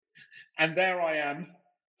And there I am,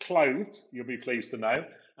 clothed, you'll be pleased to know,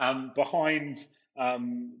 behind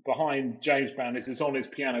James Brown is on his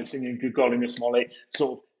piano singing Good Golly Miss Molly,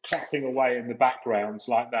 sort of clapping away in the backgrounds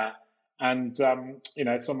like that. And,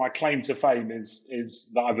 so my claim to fame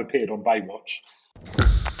is that I've appeared on Baywatch.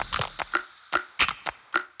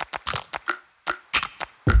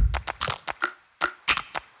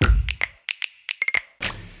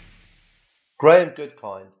 Graham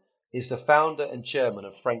Goodkind is the founder and chairman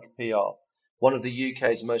of Frank PR, one of the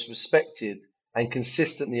UK's most respected and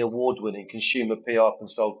consistently award-winning consumer PR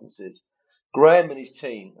consultancies. Graham and his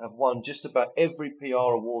team have won just about every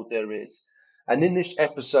PR award there is. And in this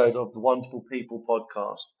episode of the Wonderful People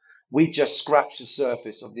podcast, we just scratched the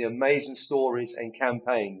surface of the amazing stories and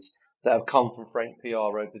campaigns that have come from Frank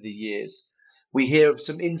PR over the years. We hear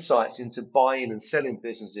some insights into buying and selling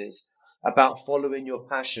businesses, about following your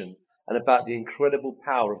passion, and about the incredible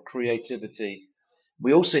power of creativity.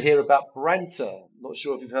 We also hear about Branter. Not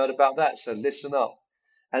sure if you've heard about that, so listen up.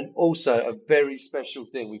 And also a very special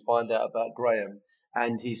thing we find out about Graham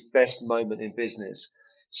and his best moment in business.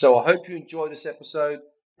 So I hope you enjoy this episode.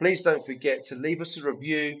 Please don't forget to leave us a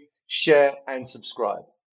review, share and subscribe.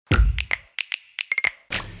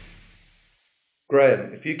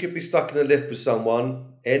 Graham, if you could be stuck in a lift with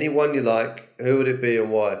someone, anyone you like, who would it be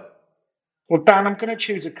and why? Well, Dan, I'm going to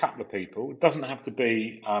choose a couple of people. It doesn't have to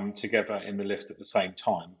be together in the lift at the same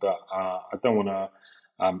time, but I don't want to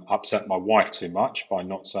upset my wife too much by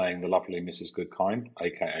not saying the lovely Mrs. Goodkind,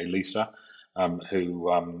 aka Lisa,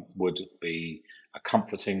 who would be a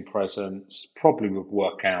comforting presence, probably would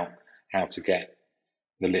work out how to get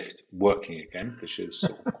the lift working again, because she's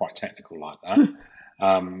sort of quite technical like that.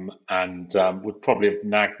 And would probably have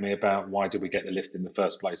nagged me about why did we get the lift in the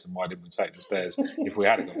first place and why didn't we take the stairs if we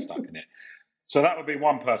hadn't got stuck in it. So that would be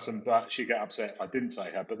one person, but she'd get upset if I didn't say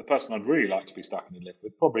her. But the person I'd really like to be stuck in the lift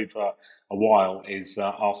with, probably for a while, is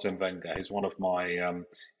Arsene Wenger. He's one of my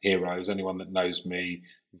heroes. Anyone that knows me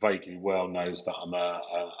vaguely well knows that I'm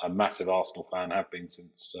a massive Arsenal fan, have been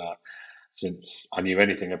since I knew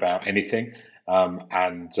anything about anything.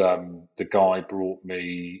 And the guy brought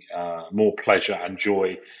me more pleasure and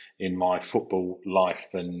joy in my football life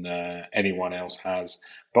than anyone else has,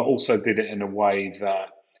 but also did it in a way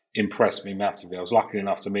that impressed me massively. I was lucky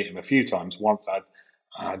enough to meet him a few times. Once I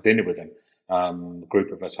had dinner with him. A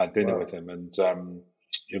group of us had dinner with him, and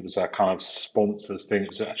it was a kind of sponsors thing. It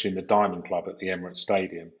was actually in the Diamond Club at the Emirates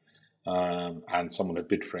Stadium, and someone had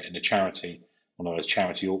bid for it in a charity, one of those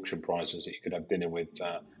charity auction prizes that you could have dinner with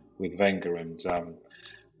Wenger. And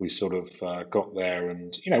we sort of got there,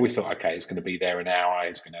 and we thought, okay, he's going to be there an hour.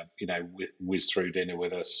 He's going to whiz through dinner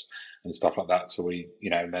with us and stuff like that. So we,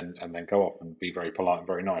 and then go off and be very polite and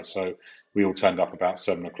very nice. So we all turned up about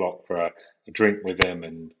 7:00 for a drink with him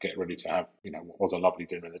and get ready to have, what was a lovely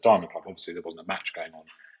dinner in the Diamond Club. Obviously, there wasn't a match going on.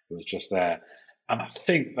 It was just there. And I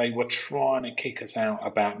think they were trying to kick us out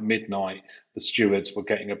about midnight. The stewards were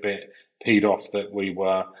getting a bit peed off that we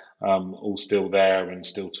were all still there and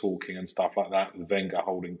still talking and stuff like that, with Wenger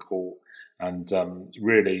holding court. And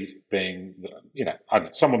really being,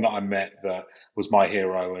 someone that I met that was my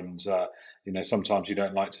hero. And, sometimes you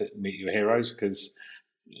don't like to meet your heroes because,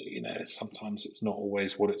 sometimes it's not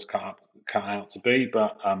always what it's cut out to be.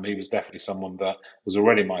 But he was definitely someone that was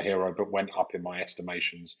already my hero, but went up in my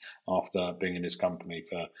estimations after being in his company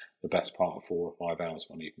for the best part of 4 or 5 hours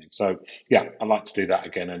one evening. So, yeah, I'd like to do that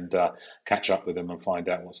again and catch up with him and find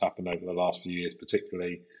out what's happened over the last few years,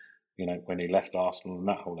 particularly, when he left Arsenal and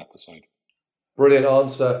that whole episode. Brilliant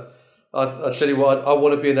answer. I tell you what, I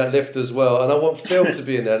want to be in that lift as well, and I want Phil to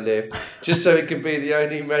be in that lift, just so he can be the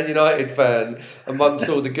only Man United fan amongst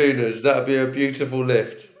all the Gooners. That would be a beautiful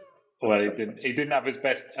lift. Well, he didn't have his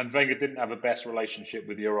best, and Wenger didn't have a best relationship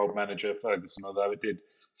with your old manager Ferguson, although it did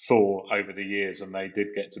thaw over the years, and they did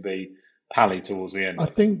get to be pally towards the end. I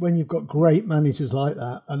think when you've got great managers like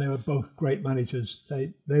that, and they were both great managers,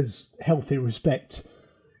 there's healthy respect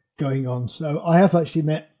going on. So I have actually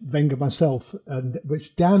met Wenger myself, and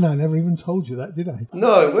which Dan, I never even told you that, did I?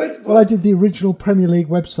 No. Well, I did the original Premier League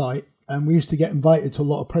website, and we used to get invited to a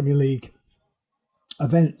lot of Premier League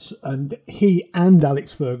events, and he and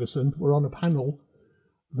Alex Ferguson were on a panel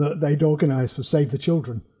that they'd organised for Save the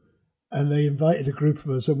Children, and they invited a group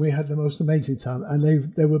of us, and we had the most amazing time.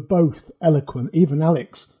 And they were both eloquent. Even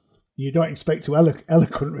Alex, you don't expect to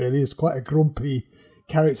eloquent really, he's quite a grumpy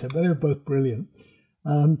character, but they were both brilliant.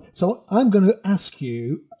 So I'm going to ask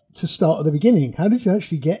you to start at the beginning. How did you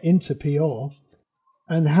actually get into PR,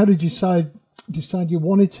 and how did you decide you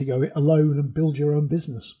wanted to go it alone and build your own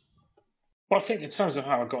business? Well, I think in terms of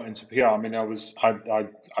how I got into PR, I mean,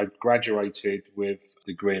 I graduated with a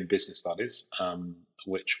degree in business studies.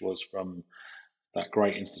 which was from that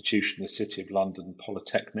great institution, the City of London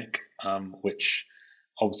Polytechnic, which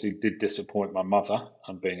obviously did disappoint my mother,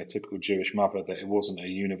 and being a typical Jewish mother, that it wasn't a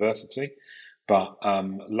university. But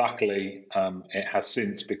luckily, it has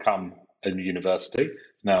since become a university.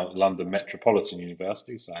 It's now London Metropolitan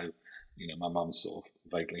University. So, my mum's sort of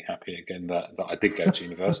vaguely happy again that I did go to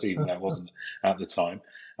university, even though it wasn't at the time.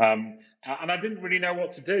 And I didn't really know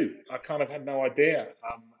what to do. I kind of had no idea.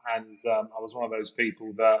 And I was one of those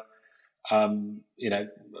people that,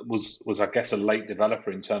 was I guess a late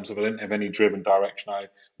developer in terms of I didn't have any driven direction. I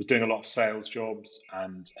was doing a lot of sales jobs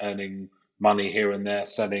and earning money here and there,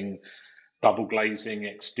 selling double glazing,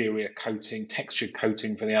 exterior coating, textured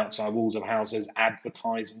coating for the outside walls of houses,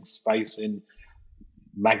 advertising space in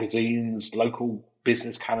magazines, local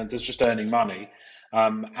business calendars, just earning money,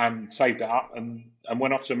 and saved it up and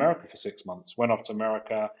went off to America for 6 months. Went off to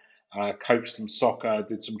America, coached some soccer,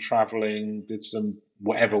 did some traveling, did some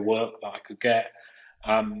whatever work that I could get,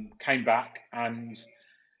 came back and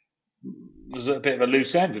was a bit of a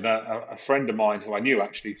loose end. And a friend of mine who I knew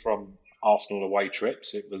actually from Arsenal away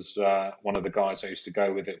trips, it was one of the guys I used to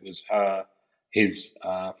go with, it was his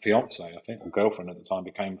fiance, I think, or girlfriend at the time,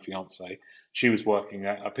 became fiance. She was working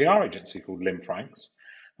at a PR agency called Lim Franks.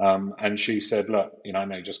 And she said, look, I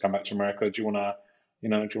know you just come back to America. Do you want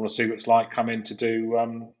to see what it's like? Come in to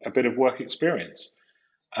do a bit of work experience.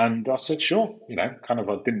 And I said, sure. I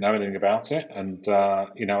didn't know anything about it. And,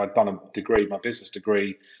 I'd done a degree, my business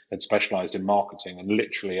degree had specialized in marketing. And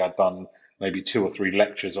literally I'd done maybe 2 or 3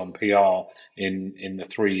 lectures on PR in the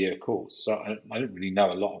 3-year course. So I didn't really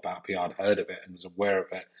know a lot about PR. I'd heard of it and was aware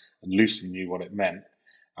of it and loosely knew what it meant.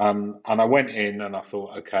 And I went in and I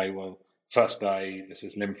thought, okay, well, first day, this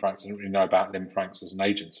is Lim Franks. I didn't really know about Lim Franks as an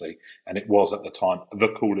agency. And it was at the time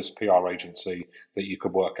the coolest PR agency that you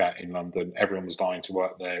could work at in London. Everyone was dying to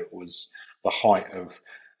work there. It was the height of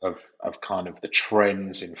kind of the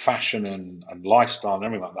trends in fashion and lifestyle and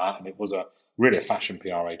everything like that. And it was really a fashion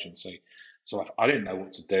PR agency. So I didn't know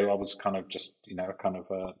what to do. I was kind of just,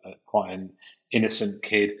 quite an innocent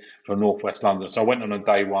kid from Northwest London. So I went on a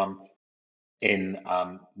day one in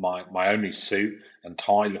my only suit and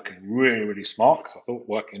tie, looking really, really smart, because I thought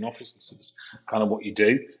working in office, this is kind of what you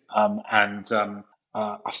do.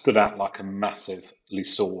 I stood out like a massively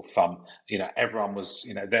sore thumb. Everyone was,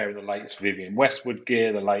 there in the latest Vivienne Westwood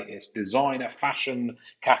gear, the latest designer fashion,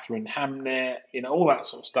 Catherine Hamnet, all that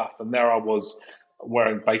sort of stuff. And there I was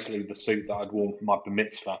wearing basically the suit that I'd worn for my bar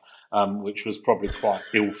mitzvah, which was probably quite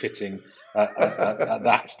ill-fitting at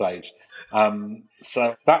that stage.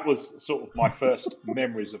 So that was sort of my first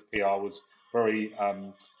memories of PR. Was very,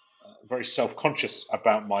 very self-conscious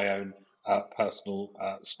about my own personal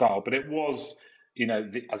style, but it was,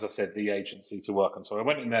 as I said, the agency to work on. So I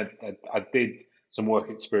went in there, I did some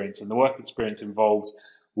work experience, and the work experience involved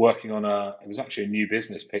working on it was actually a new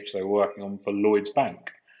business pitch they were working on for Lloyds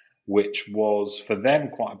Bank, which was for them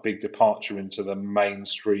quite a big departure into the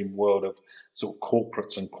mainstream world of sort of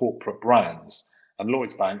corporates and corporate brands. And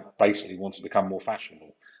Lloyds Bank basically wanted to become more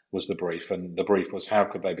fashionable, was the brief. And the brief was, how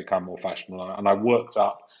could they become more fashionable? And I worked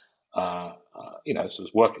up, so it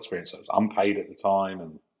was work experience. So it was unpaid at the time,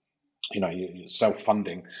 and, you're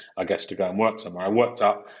self-funding, I guess, to go and work somewhere. I worked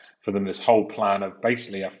up for them this whole plan of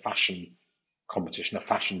basically a fashion competition, a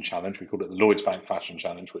fashion challenge. We called it the Lloyds Bank Fashion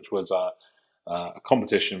Challenge, which was a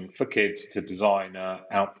competition for kids to design an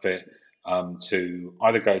outfit to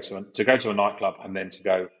either go to a nightclub and then to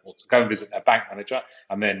go and visit their bank manager,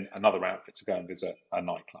 and then another outfit to go and visit a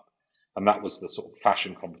nightclub. And that was the sort of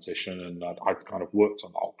fashion competition. And I'd kind of worked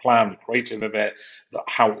on the whole plan, the creative of it,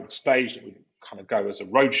 how it would stage. It would kind of go as a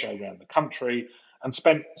roadshow around the country, and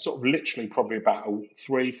spent sort of literally probably about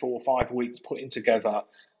 3, 4, 5 weeks putting together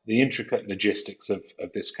the intricate logistics of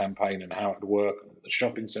this campaign and how it would work, and the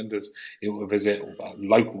shopping centres it would visit, all the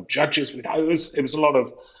local judges. It was a lot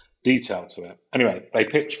of detail to it. Anyway, they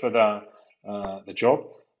pitched for the job,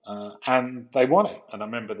 and they won it. And I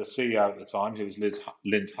remember the CEO at the time, who was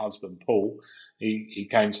Lynn's husband, Paul. He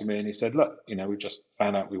came to me and he said, "Look, we've just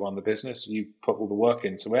found out we won the business. You put all the work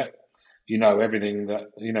into it. Everything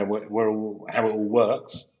that how it all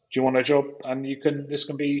works. Do you want a job? And this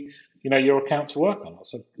can be." Your account to work on. I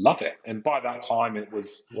said, love it. And by that time it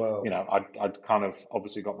was, Wow. I'd kind of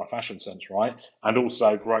obviously got my fashion sense right, and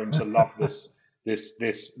also grown to love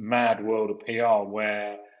this mad world of PR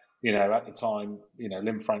where, at the time,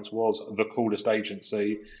 Lim Franks was the coolest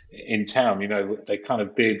agency in town. They kind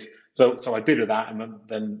of did. So I did that. And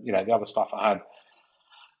then, the other stuff I had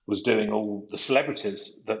was doing all the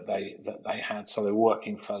celebrities that they had. So they were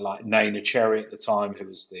working for like Naina Cherry at the time, who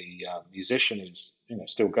was the musician, who's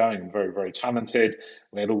still going and very, very talented.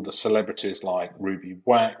 We had all the celebrities like Ruby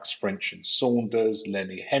Wax, French and Saunders,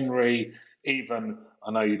 Lenny Henry. Even,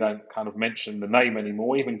 I know you don't kind of mention the name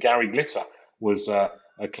anymore, even Gary Glitter was a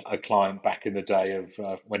client back in the day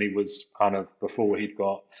of when he was kind of before he'd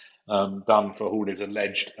got done for all his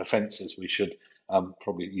alleged offences. We should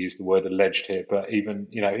probably use the word alleged here, but even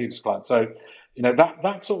he was a client. So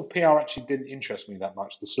that sort of PR actually didn't interest me that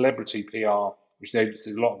much. The celebrity PR, which the agency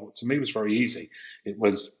did a lot of, to me was very easy. It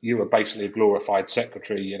was, you were basically a glorified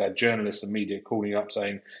secretary. You had journalists and media calling you up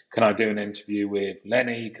saying, can I do an interview with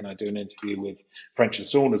Lenny? Can I do an interview with French and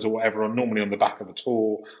Saunders or whatever? And normally on the back of a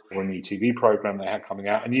tour or a new TV program they had coming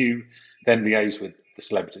out. And you then liaise with the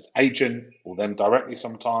celebrity's agent or them directly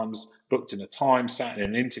sometimes, booked in a time, sat in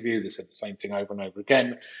an interview. They said the same thing over and over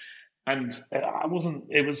again. And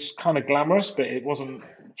it was kind of glamorous, but it wasn't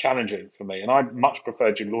challenging for me. And I much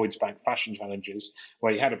preferred your Lloyds Bank fashion challenges,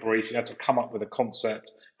 where you had a brief, you had to come up with a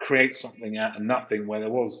concept, create something out of nothing, where there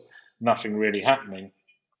was nothing really happening,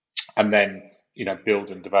 and then build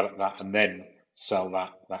and develop that, and then sell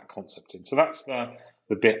that concept in. So that's the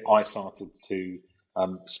bit I started to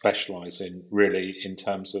specialise in, really, in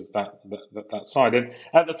terms of that side. And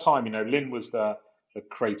at the time, Lynn was the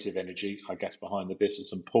creative energy, I guess, behind the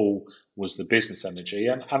business, and Paul was the business energy.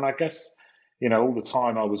 And I guess, all the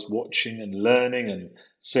time I was watching and learning and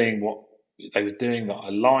seeing what they were doing that I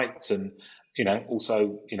liked, and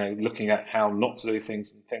also looking at how not to do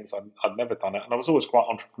things and things I'd never done it. And I was always quite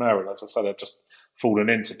entrepreneurial. As I said, I'd just fallen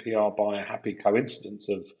into PR by a happy coincidence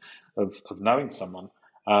of knowing someone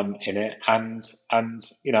in it, and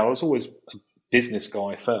I was always a business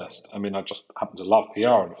guy first. I mean, I just happened to love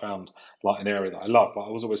PR and found like an area that I love. But I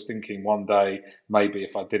was always thinking one day, maybe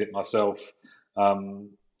if I did it myself, how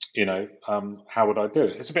would I do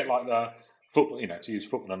it? It's a bit like the football, to use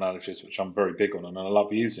football analogies, which I'm very big on and I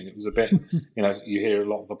love using. It was a bit, you hear a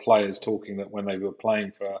lot of the players talking that when they were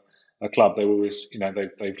playing for a club, they were always,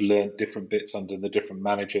 they've learned different bits under the different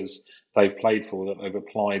managers they've played for that they've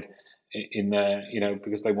applied in their,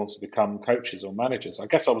 because they want to become coaches or managers. I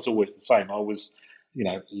guess I was always the same. I was,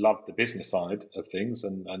 loved the business side of things,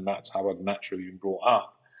 and that's how I'd naturally been brought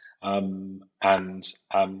up. I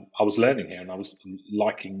was learning here, and I was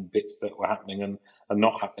liking bits that were happening and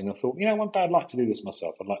not happening. I thought, one day I'd like to do this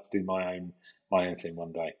myself. I'd like to do my own thing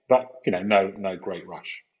one day. But no great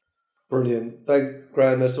rush. Brilliant. Thank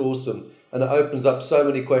Graham. That's awesome, and it opens up so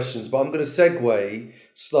many questions. But I'm going to segue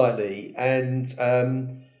slightly, and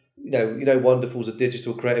Wonderful's a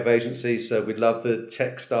digital creative agency, so we love the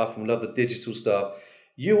tech stuff and we love the digital stuff.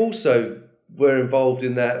 You also were involved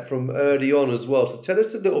in that from early on as well. So tell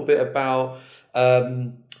us a little bit about, how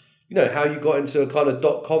you got into a kind of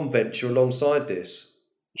dotcom venture alongside this.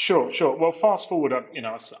 Sure. Well, fast forward,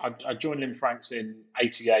 I joined Lynn Franks in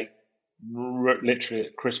 '88, literally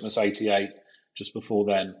at Christmas '88, just before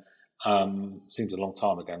then. Seems a long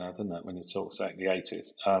time ago now, doesn't it, when you sort of say in the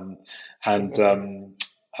 '80s.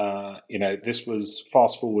 This was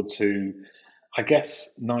fast forward to, I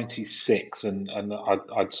guess, '96, and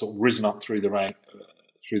I'd sort of risen up through the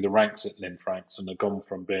ranks at Lynn Franks, and had gone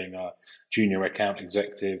from being a junior account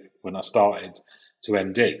executive when I started to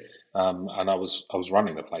MD, and I was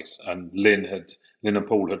running the place. And Lynn and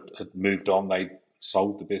Paul had moved on. They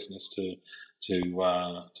sold the business to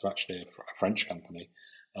actually a French company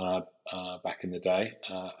back in the day,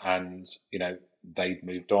 and they'd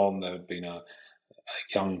moved on. There had been a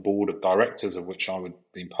young board of directors, of which I would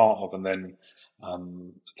be part of, and then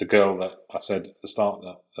the girl that I said at the start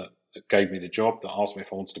that gave me the job, that asked me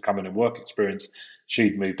if I wanted to come in and work experience,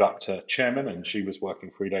 she'd moved up to chairman, and she was working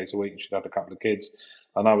 3 days a week, and she'd had a couple of kids,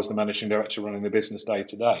 and I was the managing director running the business day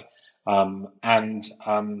to day.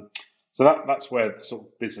 So that's where the sort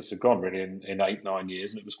of business had gone, really, in 8-9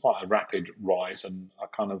 years, and it was quite a rapid rise, and I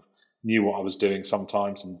kind of knew what I was doing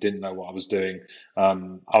sometimes and didn't know what I was doing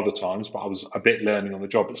other times, but I was a bit learning on the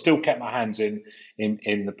job, but still kept my hands in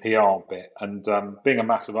the PR bit. And being a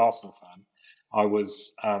massive Arsenal fan, I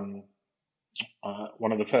was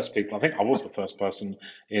one of the first people, I think I was the first person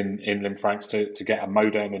in Lynn Franks to get a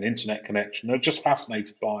modem and internet connection. I was just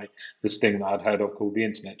fascinated by this thing that I'd heard of called the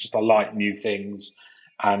internet. Just I like new things,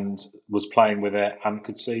 and was playing with it and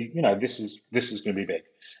could see, this is going to be big.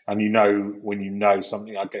 And when you know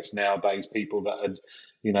something, I guess nowadays people that had,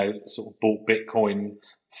 sort of bought Bitcoin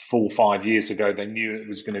 4 or 5 years ago, they knew it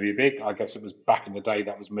was going to be big. I guess it was back in the day,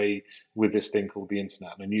 that was me with this thing called the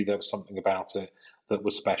internet. And I knew there was something about it that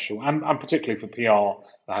was special. And particularly for PR,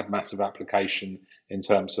 that had massive application in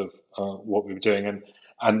terms of what we were doing. And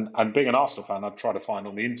And being an Arsenal fan, I'd try to find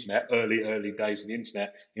on the internet, early days of the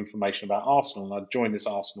internet, information about Arsenal. And I'd joined this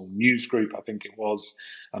Arsenal news group, I think it was,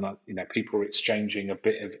 and people were exchanging a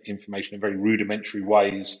bit of information in very rudimentary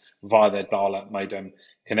ways via their dial-up modem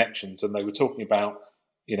connections. And they were talking about,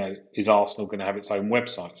 is Arsenal going to have its own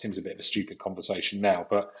website? Seems a bit of a stupid conversation now,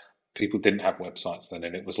 but people didn't have websites then,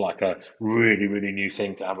 and it was like a really, really new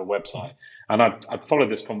thing to have a website. And I'd followed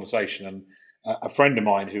this conversation, and a friend of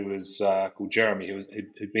mine who was called Jeremy,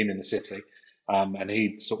 who'd been in the city, and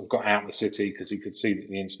he'd sort of got out of the city because he could see that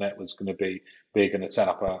the internet was going to be big, and to set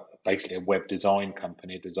up basically a web design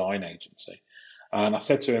company, a design agency. And I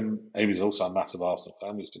said to him, he was also a massive Arsenal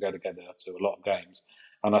fan. We used to go together to a lot of games.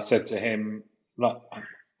 And I said to him, look,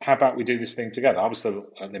 how about we do this thing together? I was still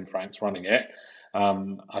at Lim Franks running it.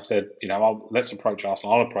 I said, let's approach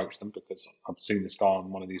Arsenal. I'll approach them because I've seen this guy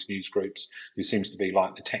on one of these news groups who seems to be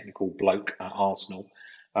like the technical bloke at Arsenal.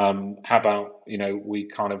 How about, we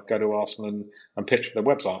kind of go to Arsenal and pitch for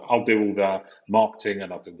their website? I'll do all the marketing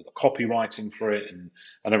and I'll do all the copywriting for it and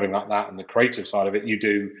everything like that. And the creative side of it, you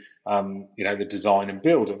do, the design and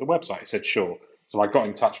build of the website. He said, sure. So I got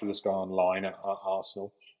in touch with this guy online at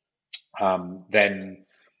Arsenal. Then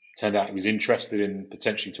turned out he was interested in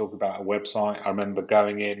potentially talking about a website. I remember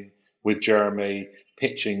going in with Jeremy,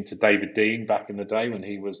 pitching to David Dean back in the day when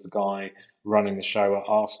he was the guy running the show at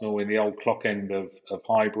Arsenal in the old clock end of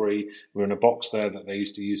Highbury. We were in a box there that they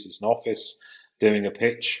used to use as an office, doing a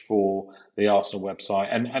pitch for the Arsenal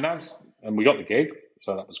website. And we got the gig,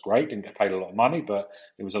 so that was great. Didn't get paid a lot of money, but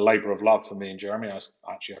it was a labour of love for me and Jeremy. I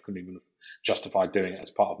couldn't even have justified doing it as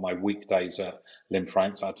part of my weekdays at Lim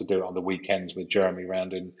Franks. I had to do it on the weekends with Jeremy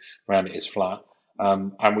round at his flat.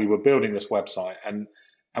 And we were building this website, and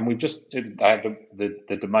we've just had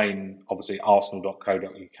the domain, obviously,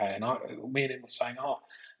 arsenal.co.uk. And me and him were saying,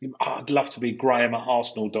 I'd love to be Graham at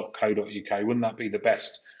arsenal.co.uk. Wouldn't that be the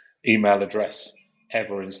best email address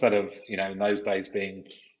ever? Instead of, in those days being,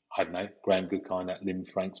 I don't know, Graham Goodkind at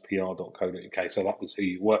limfrankspr.co.uk. So that was who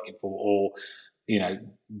you're working for, or,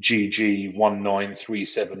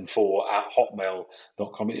 GG19374 at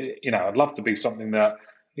hotmail.com. I'd love to be something that,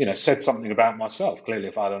 said something about myself. Clearly,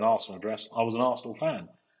 if I had an Arsenal address, I was an Arsenal fan.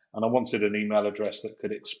 And I wanted an email address that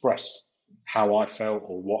could express how I felt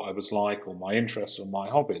or what I was like or my interests or my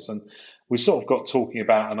hobbies. And we sort of got talking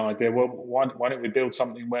about an idea, well, why don't we build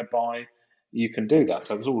something whereby you can do that?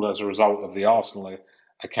 So it was all as a result of the Arsenal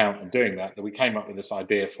account and doing that we came up with this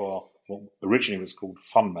idea for what originally was called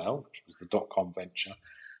Funmail, which was the dotcom venture,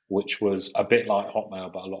 which was a bit like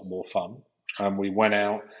Hotmail but a lot more fun. And we went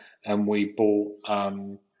out and we bought,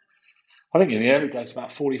 I think in the early days,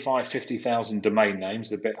 about 45, 50,000 domain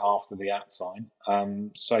names, a bit after the @ sign.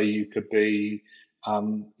 So you could be,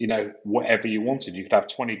 whatever you wanted. You could have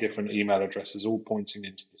 20 different email addresses all pointing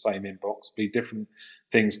into the same inbox, be different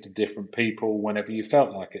things to different people whenever you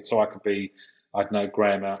felt like it. So I could be, I don't know,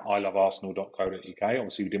 Graham at ilovearsenal.co.uk.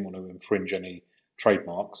 Obviously, we didn't want to infringe any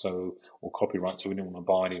trademarks or copyright, so we didn't want to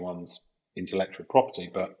buy anyone's intellectual property.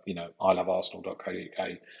 But, ilovearsenal.co.uk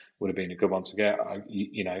would have been a good one to get.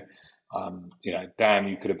 Dan,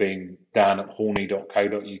 you could have been Dan at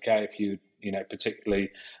horny.co.uk if you, particularly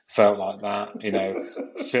felt like that.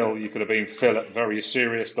 Phil, you could have been Phil at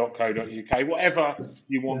veryserious.co.uk. Whatever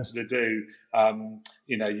you wanted to do,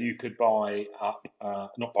 you could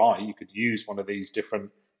you could use one of these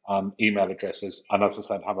different email addresses, and as I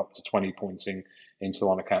said, have up to 20 pointing into the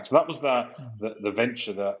one account. So that was the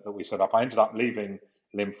venture that we set up. I ended up leaving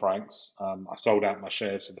Lim Franks. I sold out my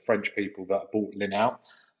shares to the French people that bought Lin out.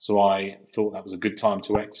 So I thought that was a good time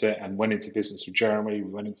to exit and went into business with Jeremy. We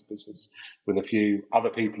went into business with a few other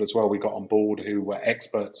people as well. We got on board who were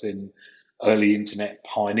experts in early internet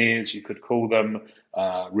pioneers, you could call them,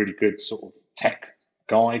 really good sort of tech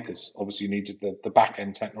guy, because obviously you needed the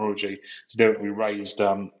back-end technology to do it. We raised,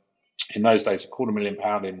 in those days,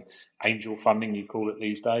 £250,000 in angel funding, you call it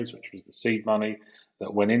these days, which was the seed money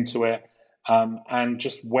that went into it. And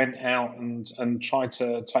just went out and tried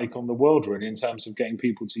to take on the world, really, in terms of getting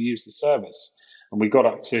people to use the service. And we got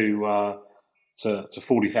up to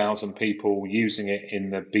 40,000 people using it in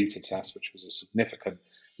the beta test, which was a significant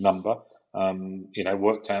number.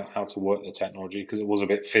 Worked out how to work the technology, because it was a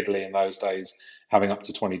bit fiddly in those days, having up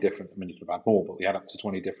to 20 different, you could have had more, but we had up to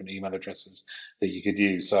 20 different email addresses that you could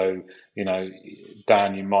use. So,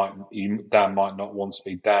 Dan might not want to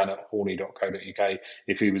be Dan at horny.co.uk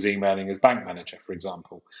if he was emailing his bank manager, for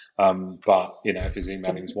example. But, if he's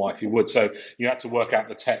emailing his wife, he would. So you had to work out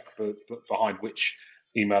the tech behind which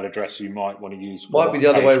email address you might want to use. Might be the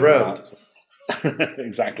other way around.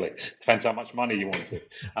 Exactly. Depends how much money you wanted.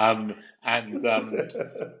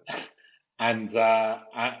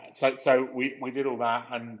 So we did all that,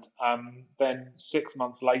 and then 6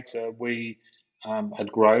 months later we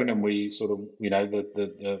had grown, and we sort of,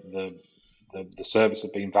 the service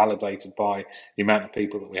had been validated by the amount of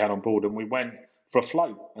people that we had on board, and we went for a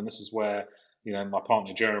float. And this is where, my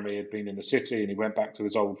partner Jeremy had been in the city, and he went back to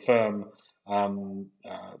his old firm,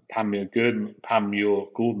 Panmure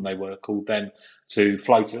Gordon, they were called then, to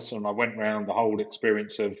float us. And I went round the whole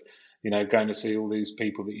experience of, going to see all these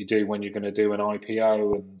people that you do when you're going to do an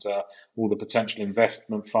IPO, and all the potential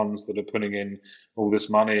investment funds that are putting in all this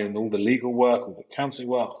money, and all the legal work, all the accounting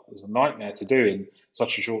work. It was a nightmare to do in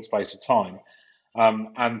such a short space of time.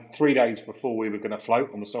 And 3 days before we were going to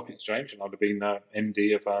float on the stock exchange, and I'd have been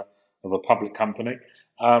MD of a public company,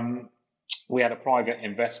 we had a private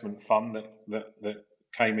investment fund that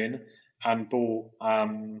came in and bought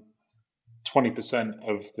 20%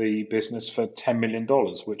 of the business for $10 million,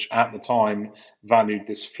 which at the time valued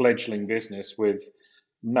this fledgling business with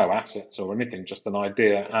no assets or anything, just an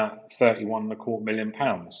idea, at £31.25 million.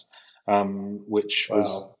 Which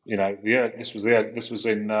was, this was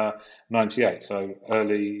in 98. So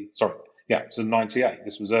it was in 98.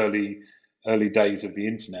 This was early days of the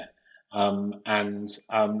internet. I'd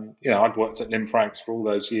worked at Linfrancs for all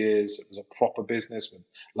those years. It was a proper business with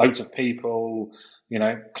loads of people,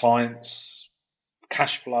 clients,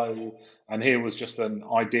 cash flow. And here was just an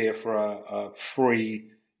idea for a free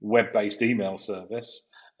web-based email service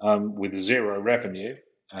with zero revenue,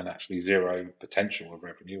 and actually zero potential of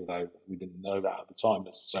revenue, although we didn't know that at the time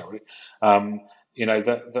necessarily.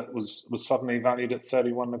 That was suddenly valued at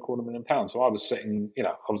 £31.25 million. So I was sitting,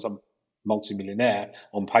 I was a multi-millionaire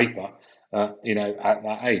on paper, at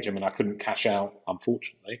that age. I mean, I couldn't cash out,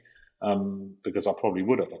 unfortunately, because I probably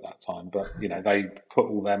would have at that time. But, they put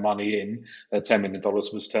all their money in. Their $10 million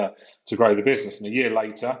was to grow the business. And a year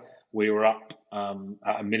later, we were up at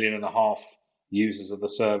 1.5 million users of the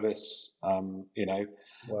service,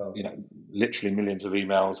 Wow. Literally millions of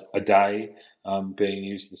emails a day being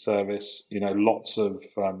used in the service, lots of,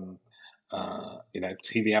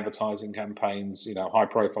 TV advertising campaigns, high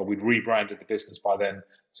profile. We'd rebranded the business by then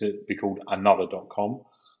to be called another.com,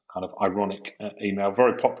 kind of ironic email,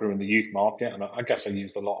 very popular in the youth market. And I guess I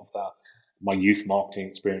used a lot of my youth marketing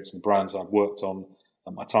experience and the brands I've worked on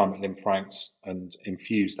at my time at Linfrancs, and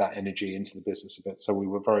infused that energy into the business a bit. So we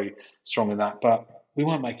were very strong in that, but we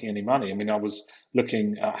weren't making any money. I mean, I was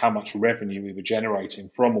looking at how much revenue we were generating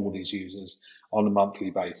from all these users on a monthly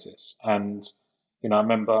basis. And, I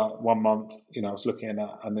remember one month, I was looking at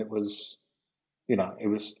that, and it was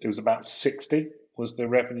about 60 was the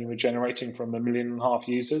revenue we're generating from 1.5 million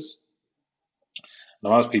users. Now,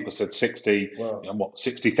 most people said 60, Wow.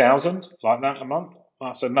 60,000 like that a month?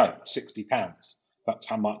 I said, no, £60. That's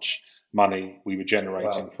how much money we were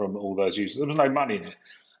generating from all those users. There was no money in it.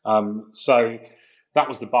 So that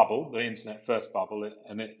was the bubble, the internet first bubble,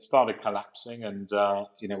 and it started collapsing. And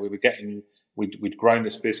we'd grown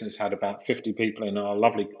this business, had about 50 people in our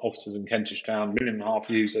lovely offices in Kentish Town, 1.5 million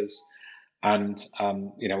users, and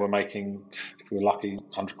we're making, if we were lucky,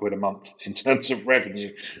 £100 a month in terms of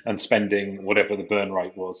revenue, and spending whatever the burn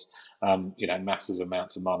rate was, massive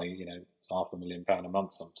amounts of money, it's £500,000 a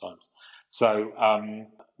month sometimes. So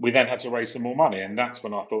we then had to raise some more money, and that's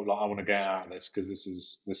when I thought, I want to get out of this, because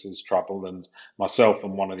this is trouble. And myself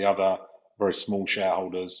and one of the other very small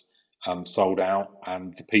shareholders sold out,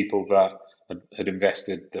 and the people that had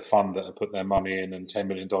invested, the fund that had put their money in, and $10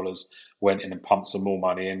 million went in and pumped some more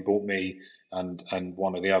money in, bought me and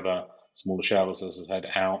one of the other smaller shareholders, as I said,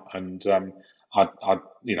 out. And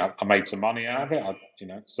I made some money out of it.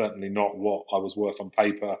 Certainly not what I was worth on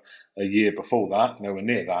paper a year before that, nowhere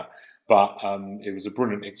near that. But it was a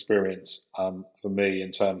brilliant experience for me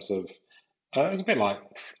in terms of, it was a bit like,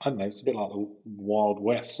 I don't know, it's a bit like the Wild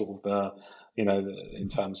West sort of, in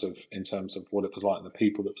terms of what it was like and the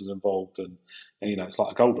people that was involved, and it's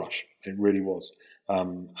like a gold rush. It really was. I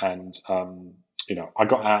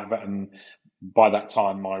got out of it, and by that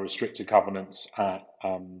time my restricted covenants at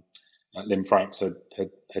Linfrancs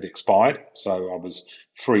had expired, so I was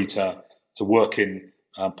free to work in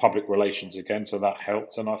public relations again. So that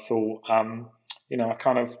helped, and I thought, I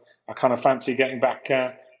kind of fancy getting back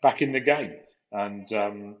in the game, and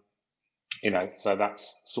so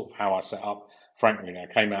that's sort of how I set up Franklin. I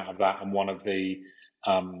came out of that, and one of the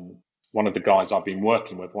guys I've been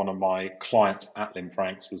working with, one of my clients at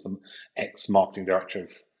Linfrancs, was the ex-marketing director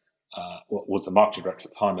of, was the marketing director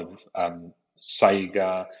at the time of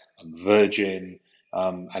Sega and Virgin,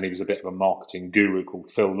 and he was a bit of a marketing guru called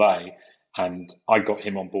Phil Lay. And I got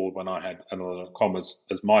him on board when I had another.com as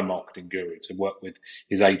my marketing guru, to work with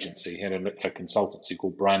his agency. He had a consultancy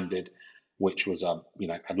called Branded, which was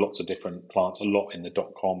had lots of different clients, a lot in the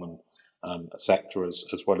dotcom and sector, as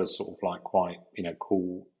well as sort of like quite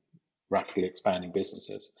cool, rapidly expanding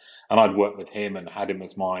businesses. And I'd worked with him and had him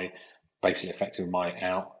as basically effectively my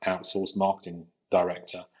outsourced marketing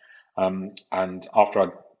director. And after I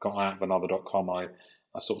got out of another dotcom,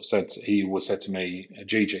 I sort of said to me,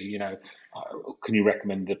 Gigi, can you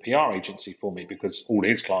recommend the PR agency for me? Because all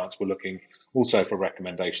his clients were looking also for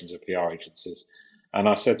recommendations of PR agencies. And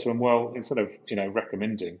I said to him, well, instead of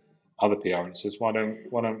recommending other PR agencies, why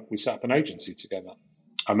don't we set up an agency together?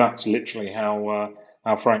 And that's literally how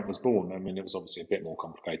Frank was born. I mean, it was obviously a bit more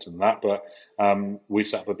complicated than that, but we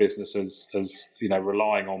set up a business as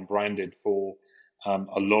relying on branded for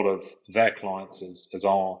a lot of their clients as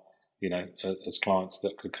our as clients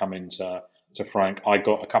that could come into Frank. I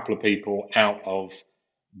got a couple of people out of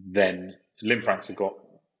then. Linfrancs had got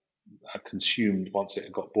consumed once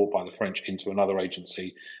it got bought by the French into another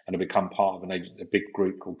agency and had become part of a big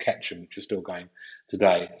group called Ketchum, which is still going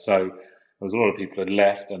today. So there was a lot of people who had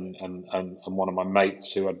left, and one of my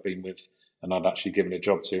mates who I'd been with and I'd actually given a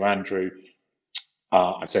job to, Andrew,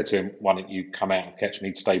 I said to him, why don't you come out of Ketchum?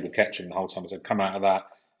 He'd stayed with Ketchum the whole time. I said, come out of that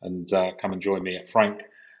and come and join me at Frank.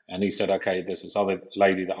 And he said, okay, there's this other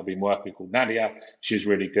lady that I've been working with called Nadia. She's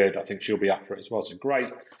really good. I think she'll be up for it as well. So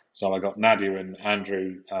great. So I got Nadia and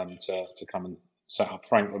Andrew to come and set up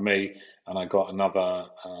Frank with me. And I got another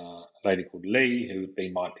lady called Lee, who had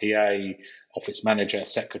been my PA, office manager,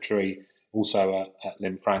 secretary, also at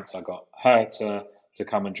Linfrancs. I got her to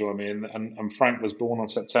come and join me. And Frank was born on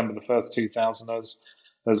September the 1st, 2000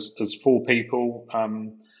 as 4 people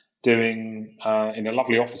doing in a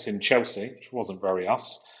lovely office in Chelsea, which wasn't very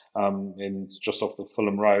us, in just off the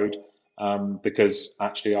Fulham Road, because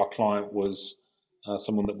actually our client was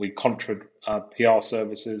someone that we contracted PR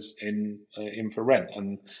services in for rent,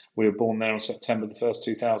 and we were born there on September the 1st,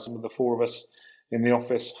 2000, with the 4 of us in the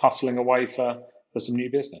office hustling away for some new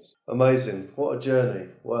business. Amazing. What a journey.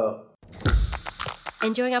 Wow.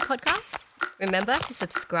 Enjoying our podcast? Remember to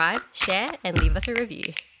subscribe, share, and leave us a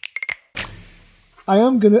review. I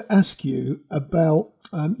am going to ask you about,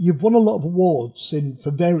 you've won a lot of awards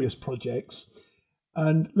for various projects,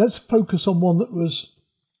 and let's focus on one that was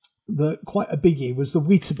quite a biggie, was the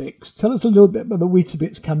Weetabix. Tell us a little bit about the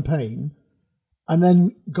Weetabix campaign, and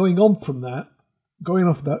then going off that,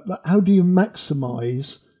 how do you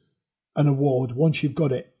maximise an award once you've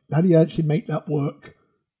got it? How do you actually make that work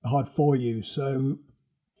hard for you? So,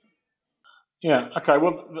 yeah, okay.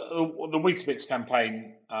 Well, the Weetabix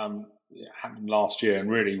campaign happened last year, and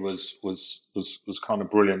really was kind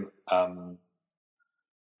of brilliant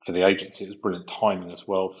for the agency. It was brilliant timing as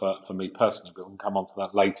well for me personally, but we'll come on to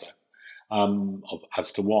that later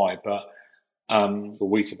as to why. But for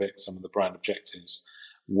Weetabix, some of the brand objectives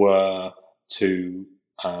were to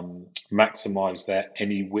maximise their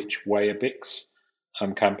Any-Which-Way-A-Bix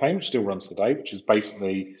campaign, which still runs today, which is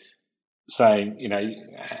basically saying,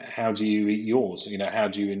 how do you eat yours? How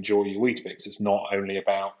do you enjoy your Weetabix? It's not only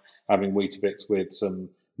about having Weetabix with some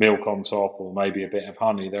milk on top or maybe a bit of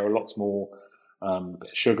honey. There are lots more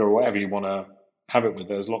sugar or whatever you want to have it with.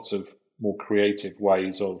 There's lots of more creative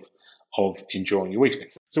ways of enjoying your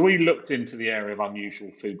Weetabix. So we looked into the area of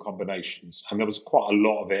unusual food combinations, and there was quite a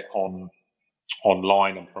lot of it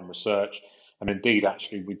online and from research. And indeed,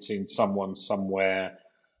 actually, we'd seen someone somewhere,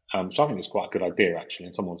 which I think is quite a good idea, actually,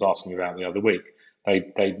 and someone was asking me about the other week.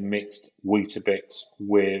 They mixed Weetabix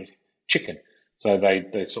with chicken. So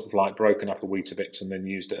they sort of like broken up a Weetabix and then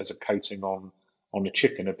used it as a coating on the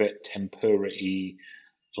chicken, a bit tempura-y,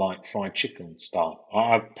 like fried chicken style.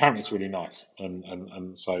 Apparently it's really nice,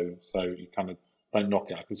 and so you kind of don't knock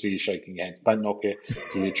it. I can see you shaking your head. Don't knock it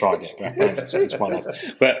till you tried it. But apparently it's quite nice.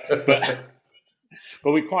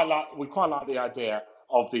 But we quite like the idea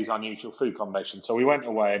of these unusual food combinations. So we went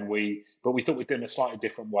away but we thought we'd do it in a slightly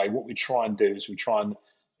different way. What we try and do is we try and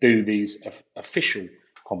do these official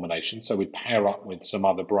combinations. So we'd pair up with some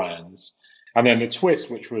other brands. And then the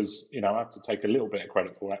twist, which was, I have to take a little bit of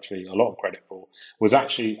credit for, actually a lot of credit for, was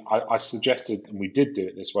actually I suggested, and we did do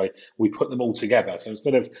it this way, we put them all together. So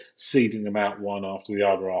instead of seeding them out one after the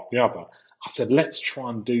other, I said, let's try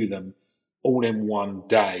and do them all in one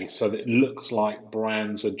day so that it looks like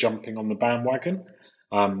brands are jumping on the bandwagon.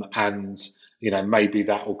 And maybe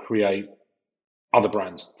that will create other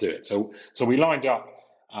brands to do it. So we lined up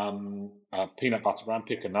a peanut butter brand,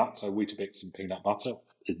 pick a nut, so Weetabix and peanut butter.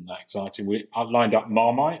 Isn't that exciting? We lined up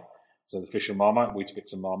Marmite, so the official Marmite,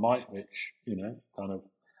 Weetabix and Marmite, which kind of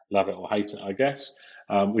love it or hate it, I guess.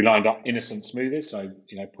 We lined up Innocent smoothies, so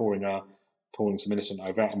pouring some Innocent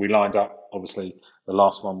over it, and we lined up. Obviously, the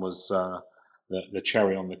last one was the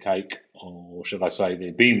cherry on the cake, or should I say,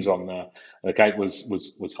 the beans on the cake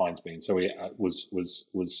was Heinz beans. So we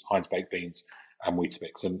was Heinz baked beans and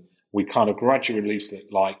Weetabix, and we kind of gradually released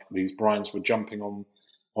it like these brands were jumping on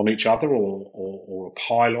each other, or a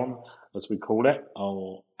pylon, as we call it,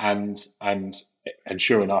 and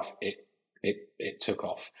sure enough, it took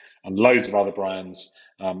off, and loads of other brands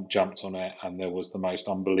jumped on it, and there was the most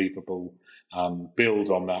unbelievable build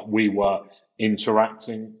on that. We were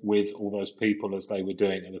interacting with all those people as they were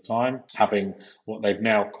doing at the time, having what they've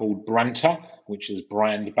now called Branter, which is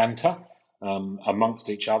brand banter amongst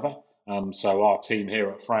each other. So our team here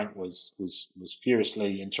at Frank was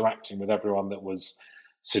furiously interacting with everyone that was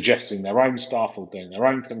suggesting their own stuff or doing their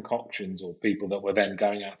own concoctions, or people that were then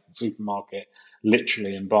going out to the supermarket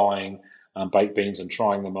literally and buying baked beans and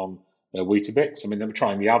trying them on their Weetabix. I mean, they were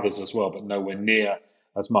trying the others as well, but nowhere near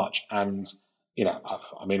as much. And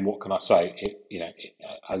I mean, what can I say?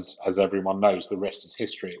 As everyone knows, the rest is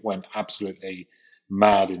history. It went absolutely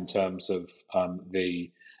mad in terms of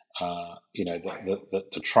the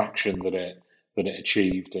traction that it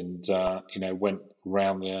achieved, and went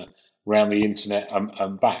around the internet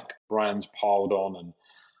and back. Brands piled on, and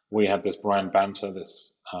we had this brand banter,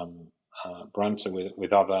 this banter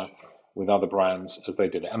with other brands as they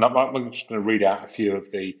did it. And I'm just going to read out a few of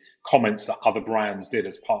the comments that other brands did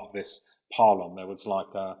as part of this pile-on. There was like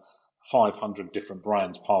 500 different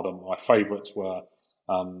brands piled on. My favourites were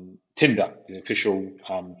Tinder, the official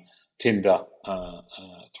Tinder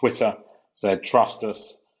Twitter said, "Trust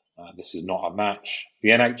us, this is not a match." The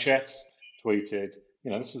NHS tweeted,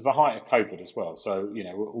 this is the height of COVID as well. So,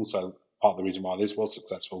 also part of the reason why this was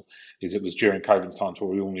successful is it was during COVID times where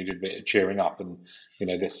we all needed a bit of cheering up, and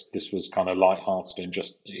this was kind of light-hearted and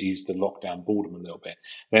just eased the lockdown boredom a little bit.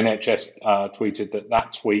 The NHS tweeted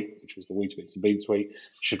that tweet, which was the Weetabix and Bean tweet,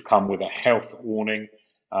 should come with a health warning.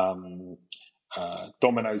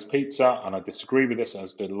 Domino's Pizza, and I disagree with this,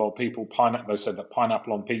 as did a lot of people. They said that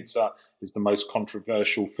pineapple on pizza is the most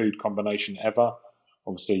controversial food combination ever.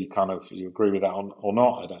 Obviously, you agree with that or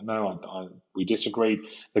not? I don't know. We disagreed.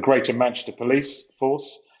 The Greater Manchester Police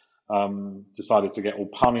Force decided to get all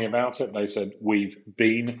punny about it. They said, "We've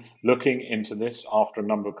been looking into this after a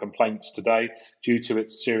number of complaints today. Due to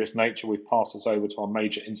its serious nature, we've passed this over to our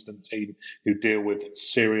major incident team who deal with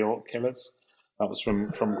serial killers." That was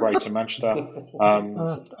from Greater Manchester.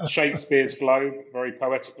 Shakespeare's Globe very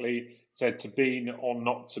poetically said, "To bean or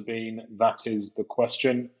not to bean, that is the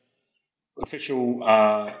question." Official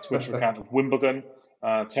Twitter account of Wimbledon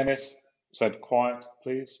tennis said, "Quiet,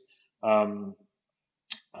 please."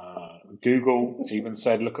 Google even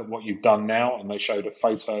said, "Look at what you've done now," and they showed a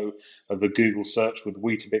photo of the Google search with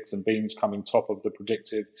Weetabix and beans coming top of the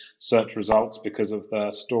predictive search results because of the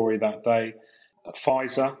story that day.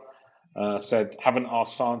 Pfizer said, "Haven't our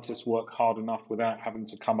scientists worked hard enough without having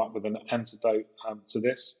to come up with an antidote to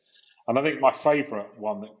this?" And I think my favourite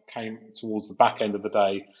one that came towards the back end of the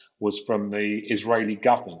day was from the Israeli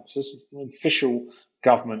government. So this is the official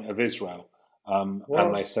government of Israel. And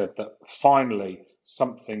they said that finally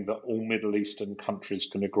something that all Middle Eastern countries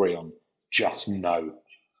can agree on, just no.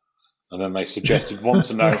 And then they suggested, want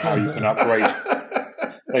to know how you can upgrade.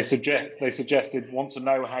 They suggested, want to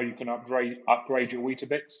know how you can upgrade your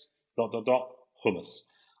Weetabix, ... hummus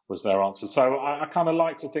was their answer. So I kind of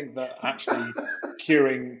like to think that actually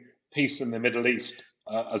curing peace in the Middle East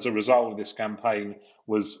as a result of this campaign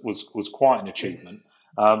was quite an achievement.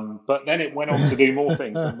 But then it went on to do more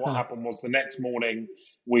things. And what happened was the next morning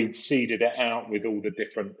we'd seeded it out with all the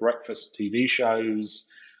different breakfast TV shows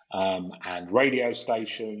and radio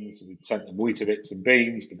stations. We'd sent them Weetabix and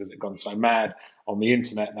beans because it had gone so mad on the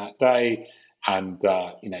internet that day. And,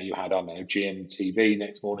 you had, GMTV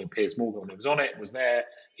next morning, Piers Morgan was on it, was there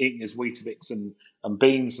eating his Weetabix and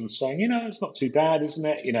beans and saying, it's not too bad, isn't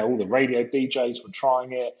it? All the radio DJs were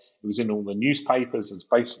trying it. It was in all the newspapers as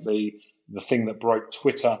basically the thing that broke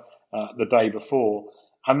Twitter the day before.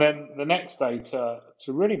 And then the next day, to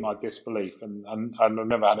really my disbelief, and I've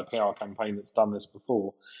never had a PR campaign that's done this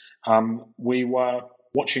before, we were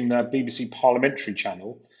watching the BBC Parliamentary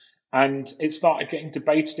channel, and it started getting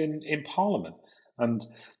debated in Parliament. And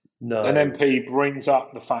an MP brings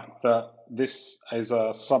up the fact that this is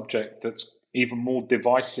a subject that's even more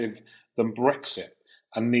divisive than Brexit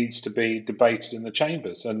and needs to be debated in the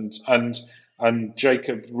chambers. And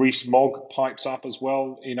Jacob Rees-Mogg pipes up as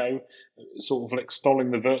well, sort of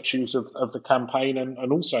extolling the virtues of the campaign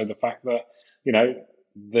and also the fact that,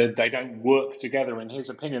 they don't work together, in his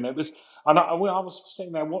opinion. It was, and I was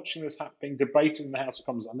sitting there watching this being debated in the House of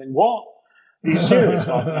Commons. I mean, what? Are you serious?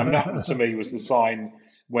 And that, to me, was the sign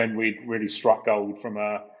when we'd really struck gold from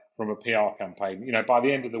a PR campaign. By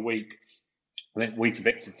the end of the week, I think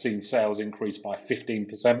Weetabix had seen sales increase by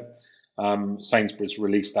 15%. Sainsbury's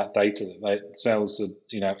released that data that sales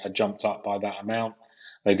had jumped up by that amount.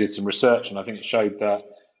 They did some research, and I think it showed that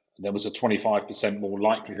there was a 25% more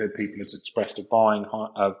likelihood people has expressed of buying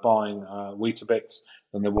Weetabix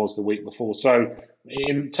than there was the week before. So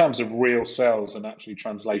in terms of real sales and actually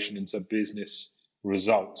translation into business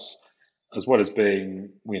results, as well as being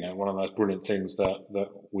one of the most brilliant things that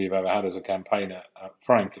we've ever had as a campaign at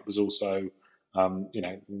Frank, it was also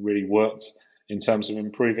really worked in terms of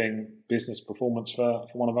improving business performance for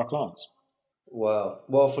one of our clients. Wow.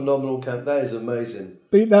 What a phenomenal camp. That is amazing.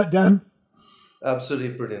 Beat that, Dan.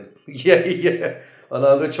 Absolutely brilliant. Yeah. And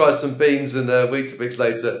I'm going to try some beans and Weetabix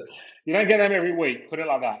later. You don't get them every week, put it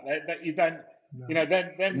like that. You don't, No.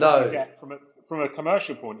 Then No. what you get from a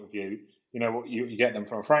commercial point of view, what you get them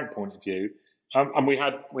from a Frank point of view. And we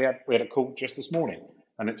had a call just this morning,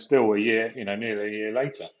 and it's still a year, nearly a year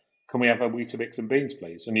later. Can we have a Weetabix and beans,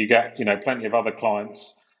 please? And you get, plenty of other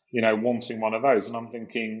clients, wanting one of those. And I'm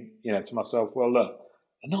thinking, to myself, well, look,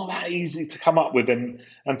 they're not that easy to come up with. And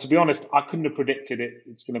to be honest, I couldn't have predicted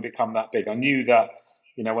it's going to become that big. I knew that,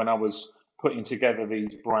 when I was putting together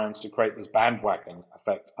these brands to create this bandwagon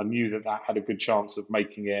effect, I knew that had a good chance of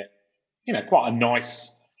making it, quite a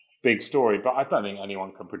nice big story. But I don't think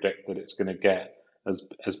anyone can predict that it's going to get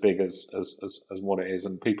as big as what it is.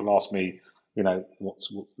 And people ask me,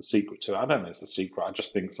 what's the secret to it? I don't know it's the secret. I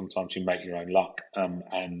just think sometimes you make your own luck.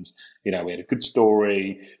 And we had a good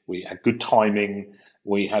story, we had good timing,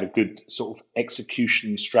 we had a good sort of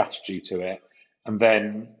execution strategy to it. And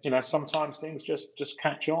then, sometimes things just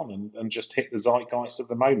catch on and just hit the zeitgeist of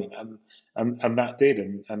the moment. And that did.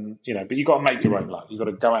 And but you got to make your own luck. You got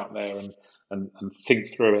to go out there and think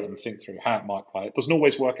through it and think through how it might play. It doesn't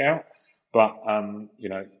always work out, but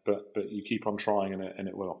you keep on trying and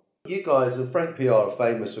it will. You guys and Frank PR are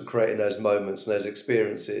famous for creating those moments and those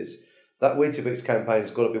experiences. That Weetabix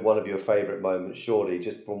campaign's got to be one of your favourite moments, surely,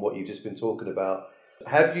 just from what you've just been talking about.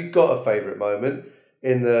 Have you got a favourite moment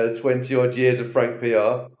in the 20 odd years of Frank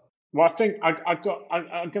PR? Well, I think I'm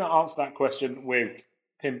going to answer that question with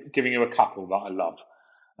him giving you a couple that I love,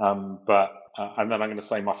 and then I'm going to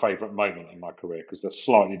say my favourite moment in my career because they're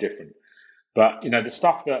slightly different. But the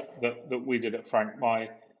stuff that we did at Frank,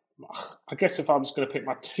 I guess if I was going to pick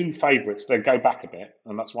my two favourites, they'd go back a bit,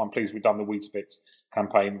 and that's why I'm pleased we've done the Weetabix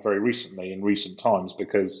campaign very recently in recent times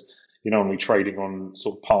because we're trading on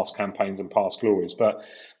sort of past campaigns and past glories. But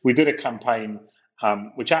we did a campaign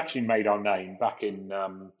which actually made our name back in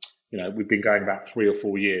we've been going about 3 or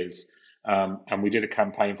 4 years, and we did a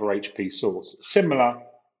campaign for HP sauce, similar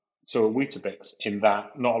to a Weetabix in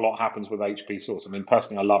that not a lot happens with HP sauce. I mean,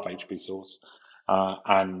 personally, I love HP sauce,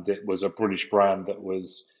 and it was a British brand that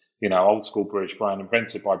was old school British brand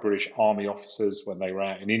invented by British Army officers when they were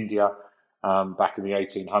out in India back in the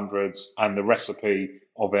 1800s, and the recipe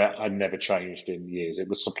of it had never changed in years. It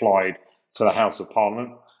was supplied to the House of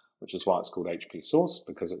Parliament, which is why it's called HP sauce,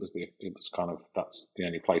 because that's the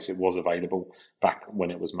only place it was available back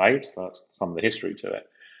when it was made. So that's some of the history to it.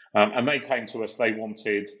 And they came to us, they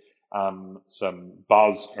wanted some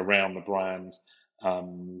buzz around the brand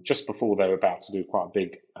just before they were about to do quite a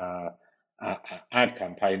big ad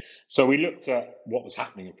campaign. So we looked at what was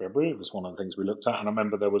happening in February. It was one of the things we looked at. And I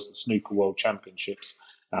remember there was the Snooker World Championships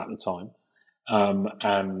at the time.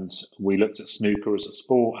 And we looked at snooker as a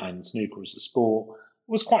sport, and snooker as a sport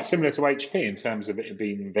was quite similar to HP in terms of it had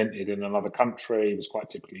been invented in another country. It was quite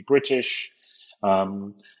typically British.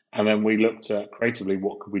 And then we looked at creatively,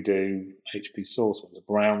 what could we do? HP sauce was a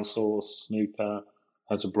brown sauce, snooker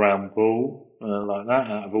has a brown bull, like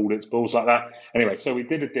that, out of all its balls like that. Anyway, so we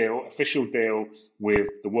did a deal, official deal with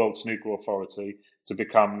the World Snooker Authority to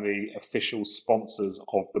become the official sponsors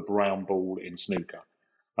of the brown ball in snooker.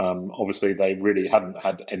 Obviously, they really hadn't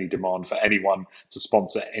had any demand for anyone to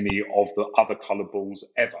sponsor any of the other coloured balls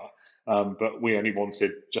ever. But we only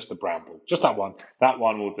wanted just the brown ball, just that one. That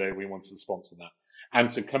one will do. We wanted to sponsor that. And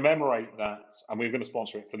to commemorate that, and we were going to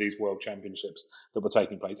sponsor it for these World Championships that were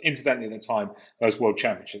taking place. Incidentally, at the time, those World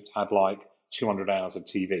Championships had like 200 hours of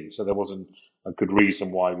TV. So there wasn't a good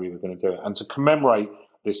reason why we were going to do it. And to commemorate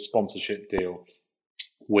this sponsorship deal,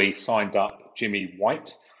 we signed up Jimmy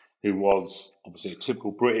White, who was obviously a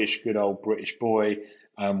typical British, good old British boy.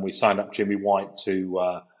 We signed up Jimmy White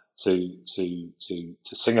to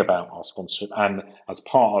sing about our sponsorship. And as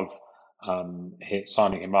part of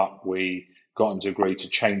signing him up, we got him to agree to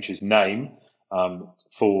change his name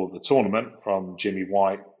for the tournament from Jimmy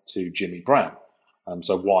White to Jimmy Brown.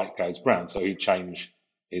 So White goes brown. So he changed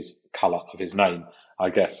his colour of his name, I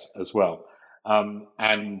guess, as well. And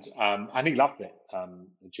he loved it.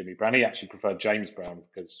 Jimmy Brown. He actually preferred James Brown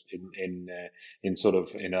because in sort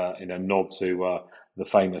of in a nod to the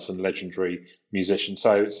famous and legendary musician.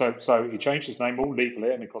 So he changed his name all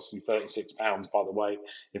legally, and it cost him £36. By the way,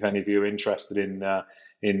 if any of you are interested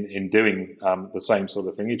in doing the same sort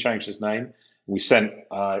of thing, he changed his name. We sent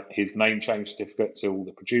his name change certificate to all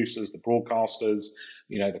the producers, the broadcasters,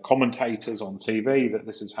 the commentators on TV, that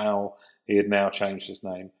this is how he had now changed his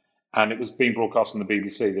name. And it was being broadcast on the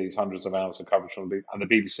BBC, these hundreds of hours of coverage on the BBC, and the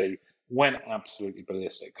BBC went absolutely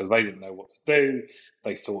ballistic because they didn't know what to do.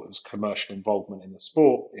 They thought it was commercial involvement in the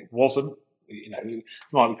sport. It wasn't.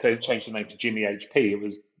 It's not like they changed the name to Jimmy HP. It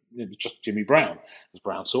was just Jimmy Brown. It was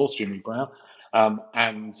Brown Sauce, Jimmy Brown.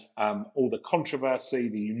 And all the controversy,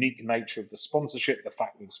 the unique nature of the sponsorship, the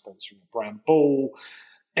fact we were sponsoring a brown ball,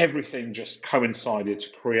 everything just coincided to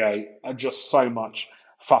create just so much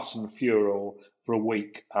fuss and furor for a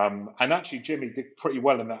week. And actually, Jimmy did pretty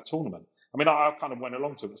well in that tournament. I mean, I kind of went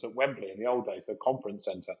along to it. It was at Wembley in the old days, the conference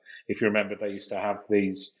centre. If you remember, they used to have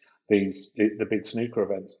the big snooker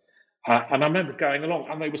events. And I remember going along,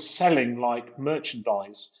 and they were selling like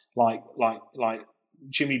merchandise, like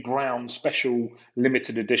Jimmy Brown special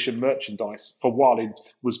limited edition merchandise for while he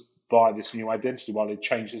was via this new identity, while he'd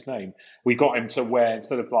changed his name. We got him to wear,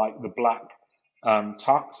 instead of like the black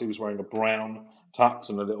tux, he was wearing a brown tux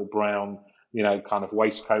and a little brown, kind of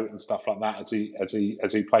waistcoat and stuff like that as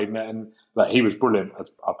he played in it. And he was brilliant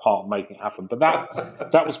as a part of making it happen. But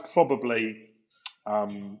that was probably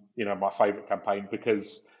my favourite campaign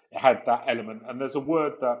because it had that element. And there's a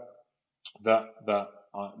word that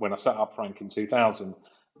when I set up Frank in 2000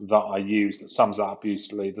 that I use that sums that up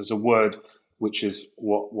beautifully. There's a word which is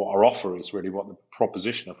what our offer is, really what the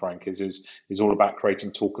proposition of Frank is all about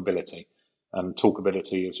creating talkability. And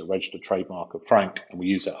talkability is a registered trademark of Frank, and we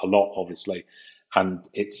use it a lot, obviously. And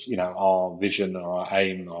it's our vision or our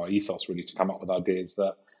aim or our ethos really to come up with ideas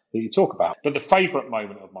that you talk about. But the favourite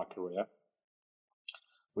moment of my career,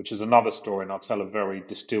 which is another story, and I'll tell a very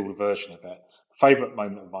distilled version of it. The favourite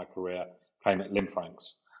moment of my career came at Lynn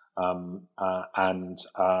Frank's. And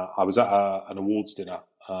I was at an awards dinner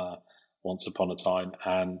once upon a time,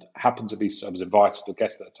 and I was invited to a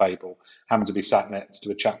guest at a table, happened to be sat next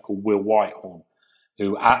to a chap called Will Whitehorn,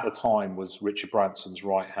 who at the time was Richard Branson's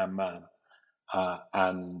right-hand man.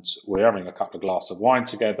 And we were having a couple of glasses of wine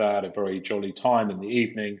together, had a very jolly time in the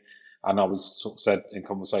evening, and I was sort of said in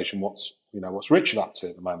conversation, what's Richard up to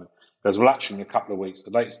at the moment? He goes, well, actually, in a couple of weeks,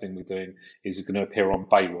 the latest thing we're doing is he's going to appear on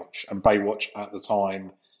Baywatch. And Baywatch at the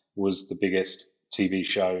time was the biggest TV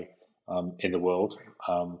show in the world.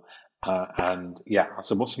 And yeah, I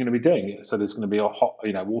said, what's he going to be doing? So there's going to be a hot,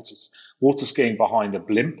 water skiing behind a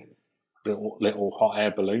blimp, little hot air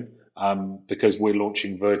balloon, because we're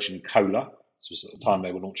launching Virgin Cola. So at the time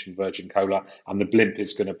they were launching Virgin Cola, and the blimp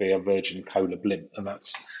is going to be a Virgin Cola blimp, and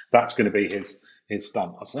that's going to be his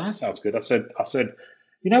stunt. I said, that sounds good. I said,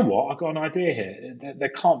 you know what? I've got an idea here. There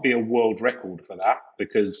can't be a world record for that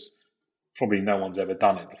because probably no one's ever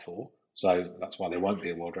done it before. So that's why there won't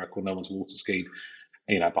be a world record. No one's water skied,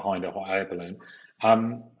 behind a hot air balloon.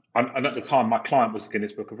 And at the time, my client was the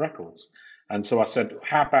Guinness Book of Records. And so I said,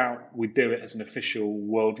 how about we do it as an official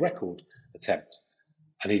world record attempt?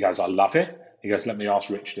 And he goes, I love it. He goes, let me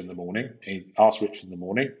ask Richard in the morning. He asked Richard in the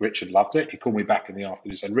morning. Richard loved it. He called me back in the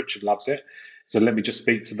afternoon. He said, Richard loves it. So let me just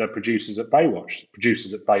speak to the producers at Baywatch. The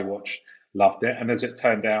producers at Baywatch loved it. And as it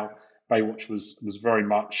turned out, Baywatch was very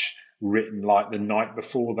much written like the night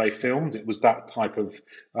before they filmed. It was that type of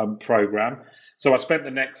program. So I spent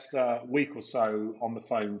the next week or so on the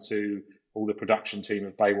phone to all the production team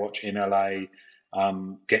of Baywatch in LA,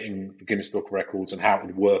 getting the Guinness Book of Records and how it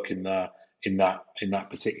would work in that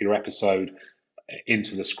particular episode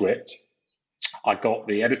into the script. I got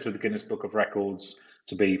the editor of the Guinness Book of Records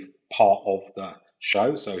to be part of the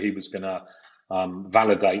show, so he was going to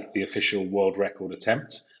validate the official world record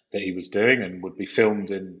attempt that he was doing, and would be filmed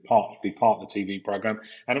be part of the TV program,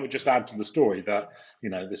 and it would just add to the story that he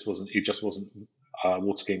just wasn't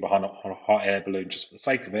water skiing behind a hot air balloon just for the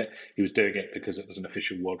sake of it. He was doing it because it was an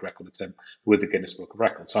official world record attempt with the Guinness Book of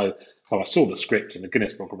Records. So I saw the script, and the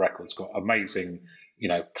Guinness Book of Records got amazing,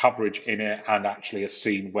 coverage in it, and actually a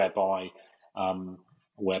scene whereby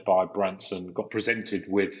Branson got presented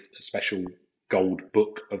with a special gold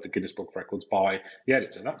book of the Guinness Book of Records by the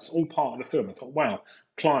editor. That's all part of the film. I thought, wow,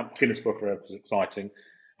 client Guinness Book of Records is exciting.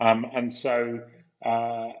 And so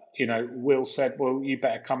Will said, well, you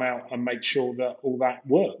better come out and make sure that all that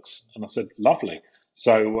works. And I said, lovely.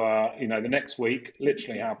 So, the next week,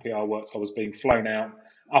 literally how PR works, I was being flown out,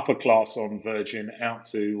 upper class on Virgin, out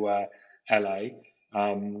to LA.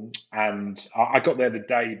 And I got there the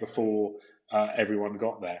day before everyone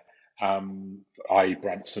got there, i.e.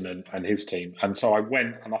 Branson and his team. And so I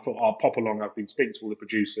went and I thought, I'll pop along. I've been speaking to all the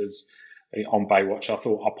producers on Baywatch. I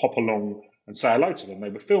thought I'll pop along and say hello to them. They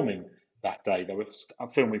were filming that day. They were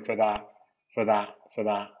filming for that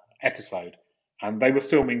episode. And they were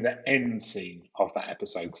filming the end scene of that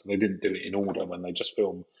episode because they didn't do it in order when they just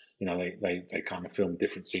filmed. They kind of filmed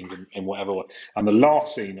different scenes in whatever. And the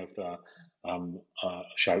last scene of the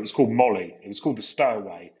show, it was called Molly. It was called The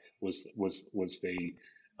Stowaway. Was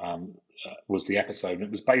the episode, and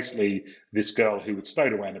it was basically this girl who was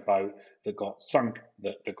stowed away in a boat that got sunk,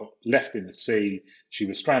 that got left in the sea. She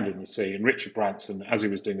was stranded in the sea, and Richard Branson, as he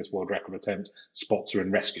was doing this world record attempt, spots her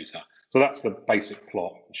and rescues her. So that's the basic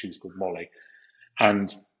plot. She was called Molly.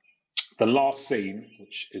 And the last scene,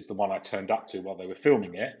 which is the one I turned up to while they were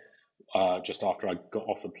filming it, just after I got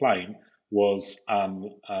off the plane, was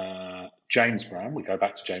James Brown. We go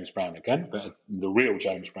back to James Brown again, but the real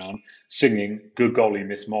James Brown singing "Good Golly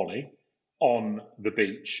Miss Molly" on the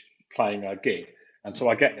beach, playing a gig. And so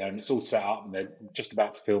I get there and it's all set up and they're just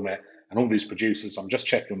about to film it. And all these producers, I'm just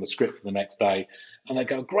checking on the script for the next day, and they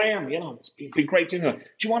go, "Graham, it's been great doing it.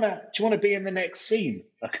 Do you want to be in the next scene?"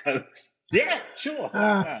 I go, "Yeah, sure."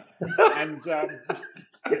 And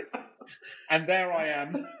and there I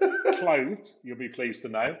am, clothed. You'll be pleased to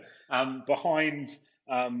know. Behind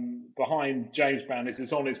James Brown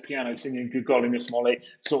is on his piano singing "Good Golly Miss Molly,"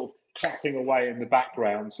 sort of clapping away in the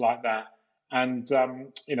backgrounds like that. And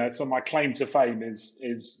so my claim to fame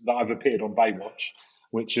is that I've appeared on Baywatch,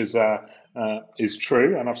 which is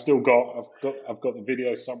true. And I've got the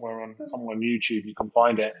video somewhere on YouTube. You can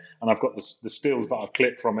find it, and I've got the stills that I've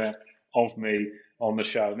clipped from it of me on the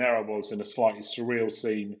show. And there I was in a slightly surreal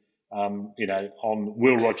scene, on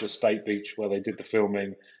Will Rogers State Beach where they did the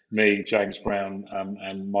filming. Me, James Brown,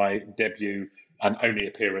 and my debut and only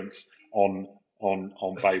appearance on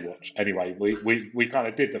Baywatch. Anyway, we kind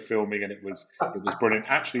of did the filming and it was brilliant.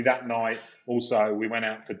 Actually, that night also we went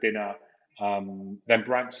out for dinner. Then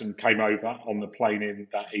Branson came over on the plane in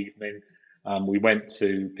that evening. We went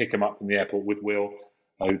to pick him up from the airport with Will,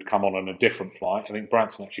 who'd come on a different flight. I think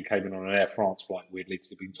Branson actually came in on an Air France flight, weirdly, because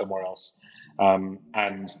he'd been somewhere else.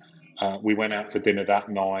 We went out for dinner that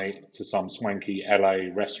night to some swanky LA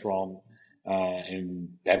restaurant in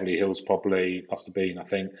Beverly Hills, probably, must have been, I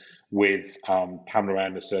think, with Pamela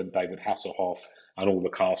Anderson, David Hasselhoff, and all the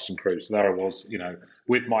cast and crew. So there I was,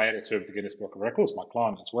 with my editor of the Guinness Book of Records, my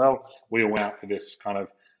client as well. We all went out for this kind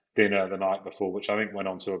of dinner the night before, which I think went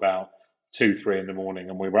on to about 2-3 in the morning,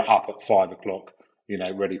 and we were up at 5 o'clock,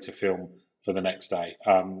 ready to film for the next day.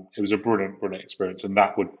 It was a brilliant experience, and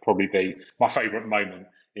that would probably be my favourite moment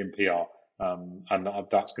in PR. And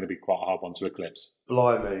that's going to be quite a hard one to eclipse.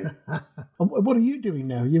 Blimey. What are you doing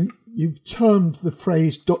now? You've turned the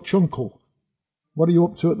phrase Dutch uncle. What are you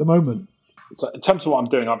up to at the moment? So in terms of what I'm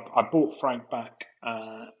doing, I bought Frank back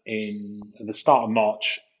in the start of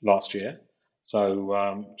March last year.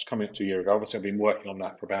 So it's coming up to a year ago. Obviously, I've been working on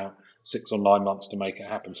that for about 6 or 9 months to make it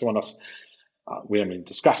happen. So when we haven't even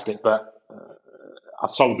discussed it, but I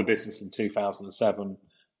sold the business in 2007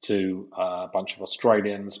 to a bunch of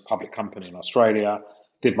Australians, public company in Australia,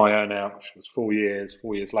 did my earn-out, which was 4 years.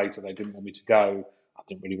 4 years later, they didn't want me to go. I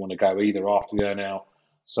didn't really want to go either after the earn-out.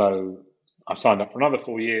 So I signed up for another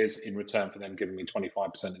 4 years in return for them giving me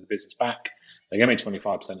 25% of the business back. They gave me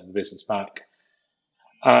 25% of the business back.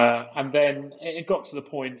 And then it got to the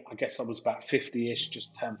point, I guess I was about 50-ish,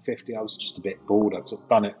 just turned 50. I was just a bit bored. I'd sort of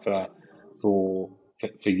done it for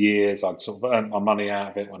years. I'd sort of earned my money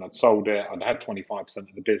out of it when I'd sold it. I'd had 25%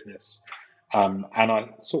 of the business. And I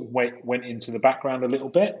sort of went into the background a little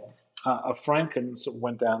bit of Frank and sort of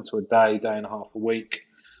went down to a day and a half a week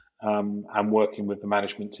and working with the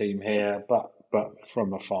management team here, but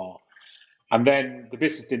from afar. And then the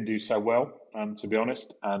business didn't do so well, to be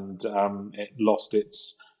honest, and it lost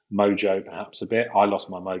its mojo perhaps a bit. I lost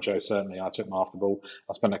my mojo, certainly. I took my off the ball.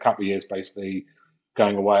 I spent a couple of years basically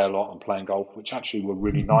going away a lot and playing golf, which actually were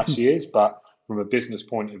really nice years, but from a business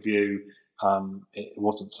point of view, it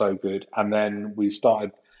wasn't so good. And then we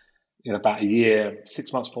started, about a year,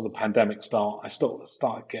 6 months before the pandemic started, I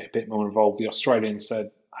started to get a bit more involved. The Australians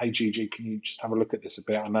said, "Hey, Gigi, can you just have a look at this a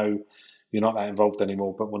bit? I know you're not that involved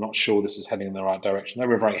anymore, but we're not sure this is heading in the right direction." They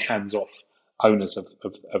were very hands-off owners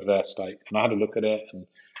of their stake. And I had a look at it and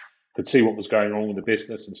could see what was going on with the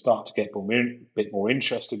business and start to get a bit more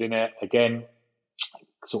interested in it again,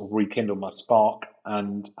 sort of rekindle my spark,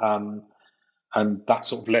 and that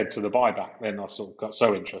sort of led to the buyback. Then I sort of got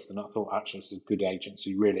so interested, and I thought, actually, this is a good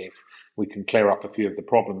agency, really, if we can clear up a few of the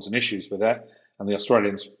problems and issues with it. And the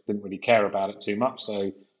Australians didn't really care about it too much,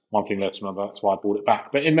 so one thing led to another. That's why I bought it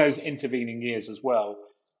back. But in those intervening years as well,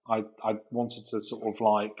 I wanted to sort of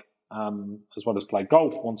like, as well as play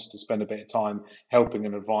golf, wanted to spend a bit of time helping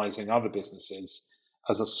and advising other businesses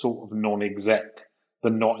as a sort of non-exec,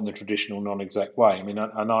 but not in the traditional non-exec way. I mean,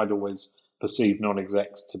 and I'd always perceived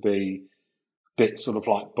non-execs to be a bit sort of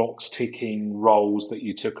like box ticking roles that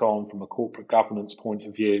you took on from a corporate governance point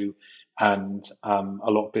of view. And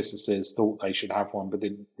a lot of businesses thought they should have one, but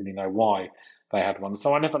didn't really know why they had one.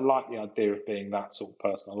 So I never liked the idea of being that sort of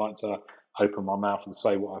person. I like to open my mouth and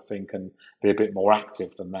say what I think and be a bit more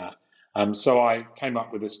active than that. So I came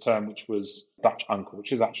up with this term, which was Dutch uncle,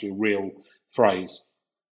 which is actually a real phrase.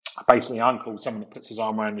 Basically, uncle, someone that puts his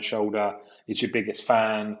arm around your shoulder, is your biggest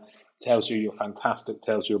fan, tells you you're fantastic,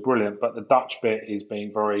 tells you you're brilliant. But the Dutch bit is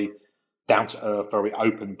being very down to earth, very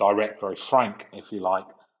open, direct, very frank, if you like.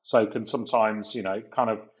 So can sometimes, kind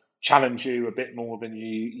of challenge you a bit more than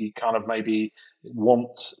you kind of maybe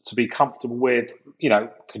want to be comfortable with,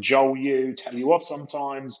 cajole you, tell you off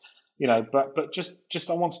sometimes, but just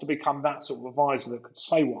I wanted to become that sort of advisor that could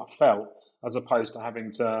say what I felt, as opposed to having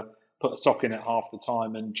to put a sock in it half the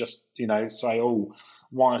time and just, say, oh,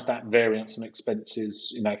 why is that variance on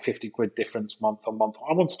expenses, 50 quid difference month on month?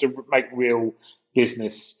 I wanted to make real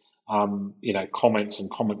business, comments and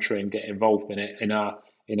commentary and get involved in it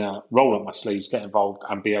in a roll up my sleeves, get involved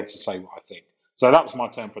and be able to say what I think. So that was my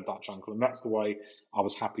term for Dutch uncle. And that's the way I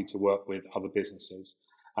was happy to work with other businesses.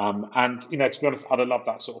 And, to be honest, I'd have loved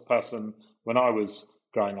that sort of person when I was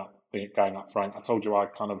growing up, Frank. I told you I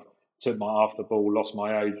kind of took my off the ball, lost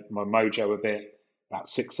my mojo a bit about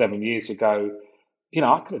 6-7 years ago.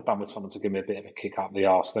 I could have done with someone to give me a bit of a kick up the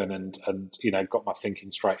arse then and got my thinking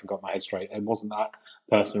straight and got my head straight. It wasn't that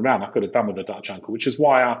person around. I could have done with a Dutch uncle, which is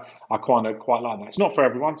why I kind of quite like that. It's not for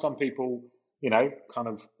everyone. Some people, kind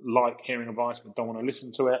of like hearing advice but don't want to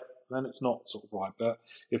listen to it. Then it's not sort of right. But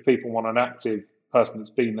if people want an active person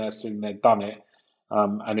that's been there, seen there, done it,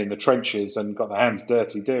 and in the trenches and got their hands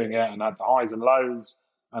dirty doing it and had the highs and lows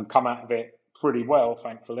and come out of it pretty well,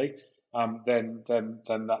 thankfully, then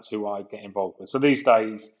that's who I get involved with. So these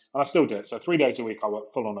days, and I still do it. So 3 days a week I work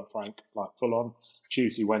full on at Frank, like full on.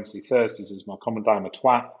 Tuesday, Wednesday, Thursdays is my common day. I'm a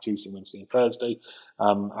twat. Tuesday, Wednesday, and Thursday,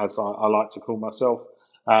 as I like to call myself.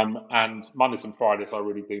 And Mondays and Fridays I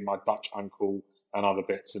really do my Dutch uncle and other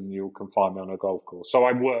bits, and you can find me on a golf course. So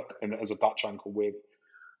I work as a Dutch uncle with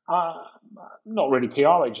not really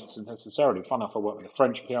PR agencies necessarily. Fun enough, I work with a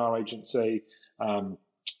French PR agency.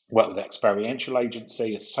 Work with an experiential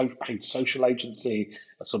agency, a paid social agency,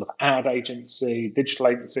 a sort of ad agency, digital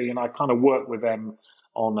agency, and I kind of work with them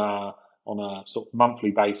on a sort of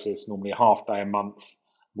monthly basis, normally a half day a month.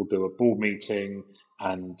 We'll do a board meeting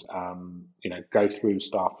and go through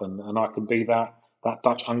stuff, and I can be that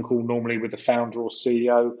Dutch uncle normally with the founder or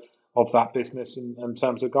CEO of that business in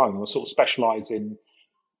terms of going. I sort of specialise in,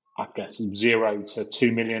 I guess, 0 to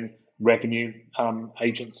 2 million revenue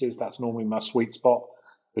agencies. That's normally my sweet spot,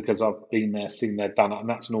 because I've been there, seen there, done it. And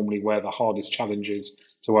that's normally where the hardest challenges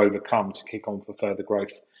to overcome to kick on for further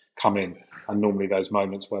growth come in. And normally those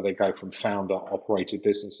moments where they go from founder operated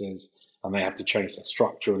businesses and they have to change their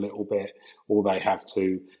structure a little bit, or they have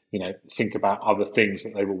to, think about other things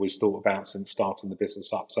that they've always thought about since starting the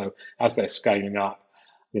business up. So as they're scaling up,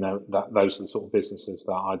 those are the sort of businesses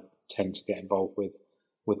that I tend to get involved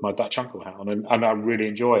with my Dutch uncle hat on. And I really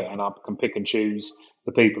enjoy it. And I can pick and choose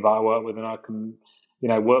the people that I work with, and I can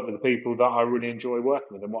work with the people that I really enjoy working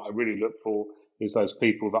with. And what I really look for is those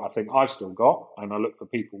people that I think I've still got, and I look for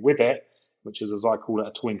people with it, which is, as I call it,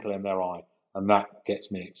 a twinkle in their eye. And that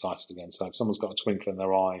gets me excited again. So if someone's got a twinkle in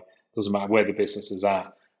their eye, doesn't matter where the business is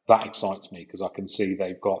at, that excites me because I can see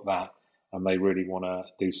they've got that and they really want to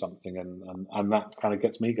do something. And that kind of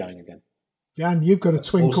gets me going again. Dan, you've got a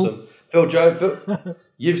twinkle. Awesome. Phil,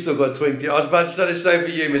 you've still got a twinkle. I was about to say the same for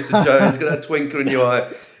you, Mr. Jones. You've got a twinkle in your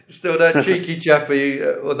eye. Still that cheeky chappy,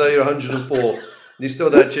 although you're 104. You're still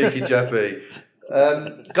that cheeky chappy.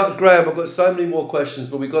 Graham, I've got so many more questions,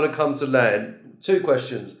 but we've got to come to land. 2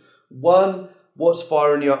 questions. One, what's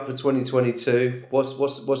firing you up for 2022?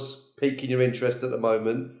 What's piquing your interest at the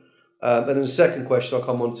moment? And then the second question I'll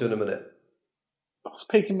come on to in a minute. What's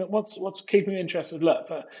keeping me interested? Look,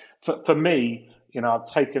 for me, I've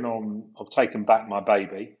taken back my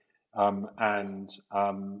baby, and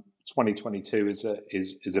 2022 is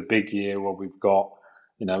a big year where we've got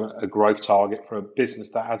a growth target for a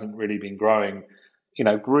business that hasn't really been growing.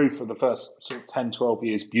 Grew for the first sort of 10-12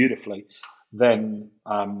 years beautifully, then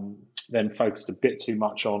focused a bit too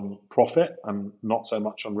much on profit and not so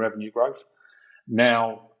much on revenue growth.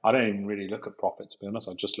 Now I don't even really look at profit, to be honest.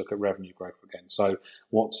 I just look at revenue growth again. So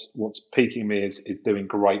what's piquing me is doing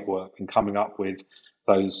great work and coming up with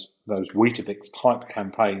those Weetabix type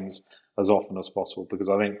campaigns as often as possible, because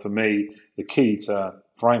I think for me, the key to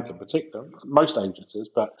Frank in particular, most agencies,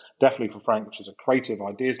 but definitely for Frank, which is a creative,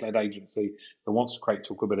 ideas-led agency that wants to create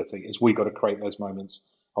talkability, is we got to create those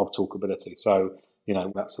moments of talkability. So,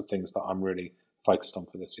 that's the things that I'm really focused on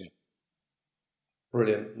for this year.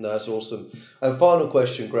 Brilliant. No, that's awesome. And final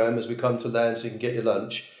question, Graham, as we come to land so you can get your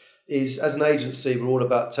lunch, is as an agency, we're all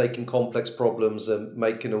about taking complex problems and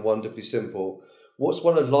making them wonderfully simple. What's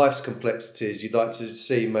one of life's complexities you'd like to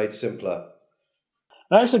see made simpler?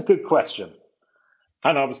 That's a good question.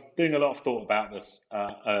 And I was doing a lot of thought about this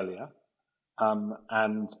earlier.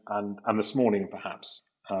 And this morning, perhaps,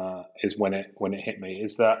 is when it hit me,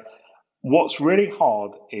 is that what's really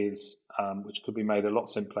hard is, which could be made a lot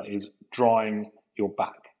simpler, is drying your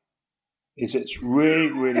back. It's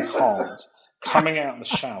really, really hard coming out of the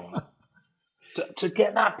shower to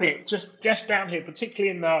get that bit just down here,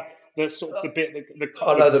 particularly in the sort of the bit, the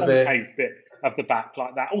concave bit of the back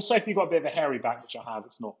like that. Also, if you've got a bit of a hairy back, which I have,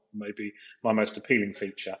 it's not maybe my most appealing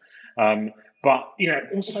feature. But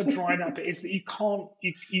also drying that bit is that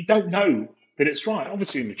you don't know that it's dry.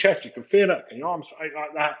 Obviously, in the chest you can feel it, and your arms straight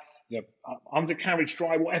like that. Undercarriage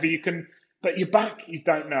dry, whatever you can, but your back you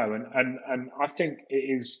don't know, and I think it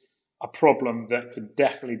is a problem that could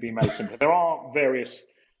definitely be made simpler. There are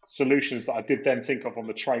various solutions that I did then think of on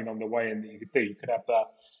the train on the way in that you could do. You could have the,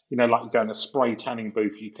 like you go in a spray tanning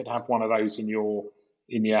booth. You could have one of those in your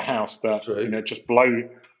house that just blow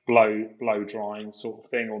drying sort of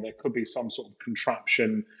thing, or there could be some sort of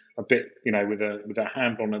contraption a bit, with a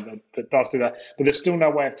handle on it that does do that. But there's still no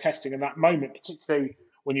way of testing in that moment, particularly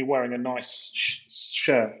when you're wearing a nice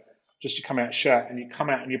shirt, just to come out shirt, and you come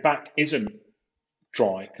out and your back isn't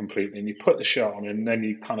dry completely, and you put the shirt on and then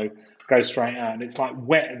you kind of go straight out and it's like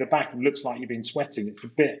wet at the back and looks like you've been sweating. It's a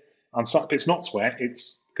bit unsucked, but it's not sweat,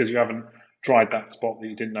 it's because you haven't dried that spot that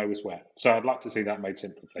you didn't know was wet. So I'd like to see that made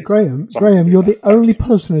simpler, please. Graham, you're the only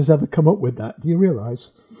person who's ever come up with that. Do you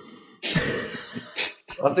realise?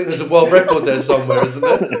 I think there's a world record there somewhere, isn't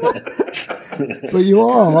there? But you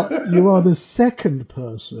are the second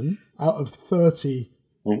person out of 30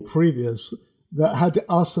 previous that had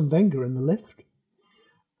Arsene Wenger in the lift.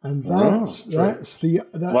 And that's the...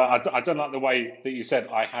 Well, I don't like the way that you said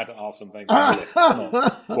I had Arsene Wenger. It's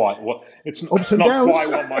not quite what... It's not quite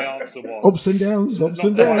what my answer was. Ups and downs. What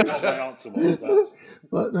my answer was.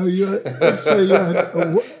 But no, you had...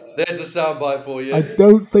 There's a soundbite for you. I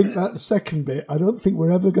don't think that second bit, I don't think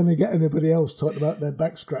we're ever going to get anybody else talking about their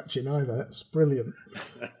back scratching either. It's brilliant.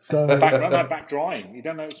 So back drying. You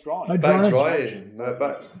don't know it's dry. Back drying. No,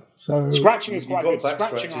 back. So scratching is quite good.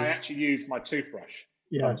 Scratching, I actually use my toothbrush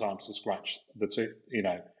sometimes to scratch the tooth.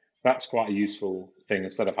 That's quite a useful thing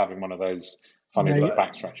instead of having one of those funny little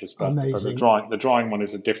back scratches. But the drying one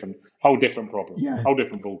is a whole different problem. Yeah. Whole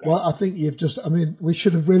different ballgame. Well, I think we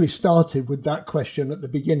should have really started with that question at the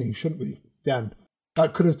beginning, shouldn't we, Dan?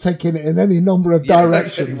 That could have taken it in any number of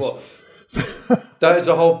directions. That is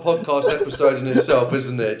a whole podcast episode in itself,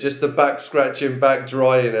 isn't it? Just the back scratching, back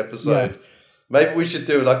drying episode. Yeah. Maybe we should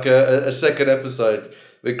do like a second episode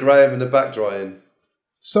with Graham and the back drying.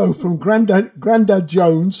 So from Grandad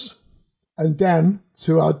Jones and Dan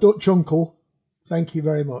to our Dutch uncle, thank you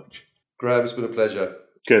very much. Graham, it's been a pleasure.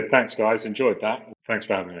 Good. Thanks, guys. Enjoyed that. Thanks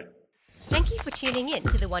for having me. Thank you for tuning in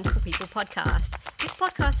to the Wonderful People podcast. This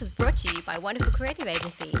podcast was brought to you by Wonderful Creative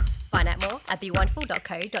Agency. Find out more at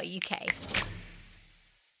bewonderful.co.uk.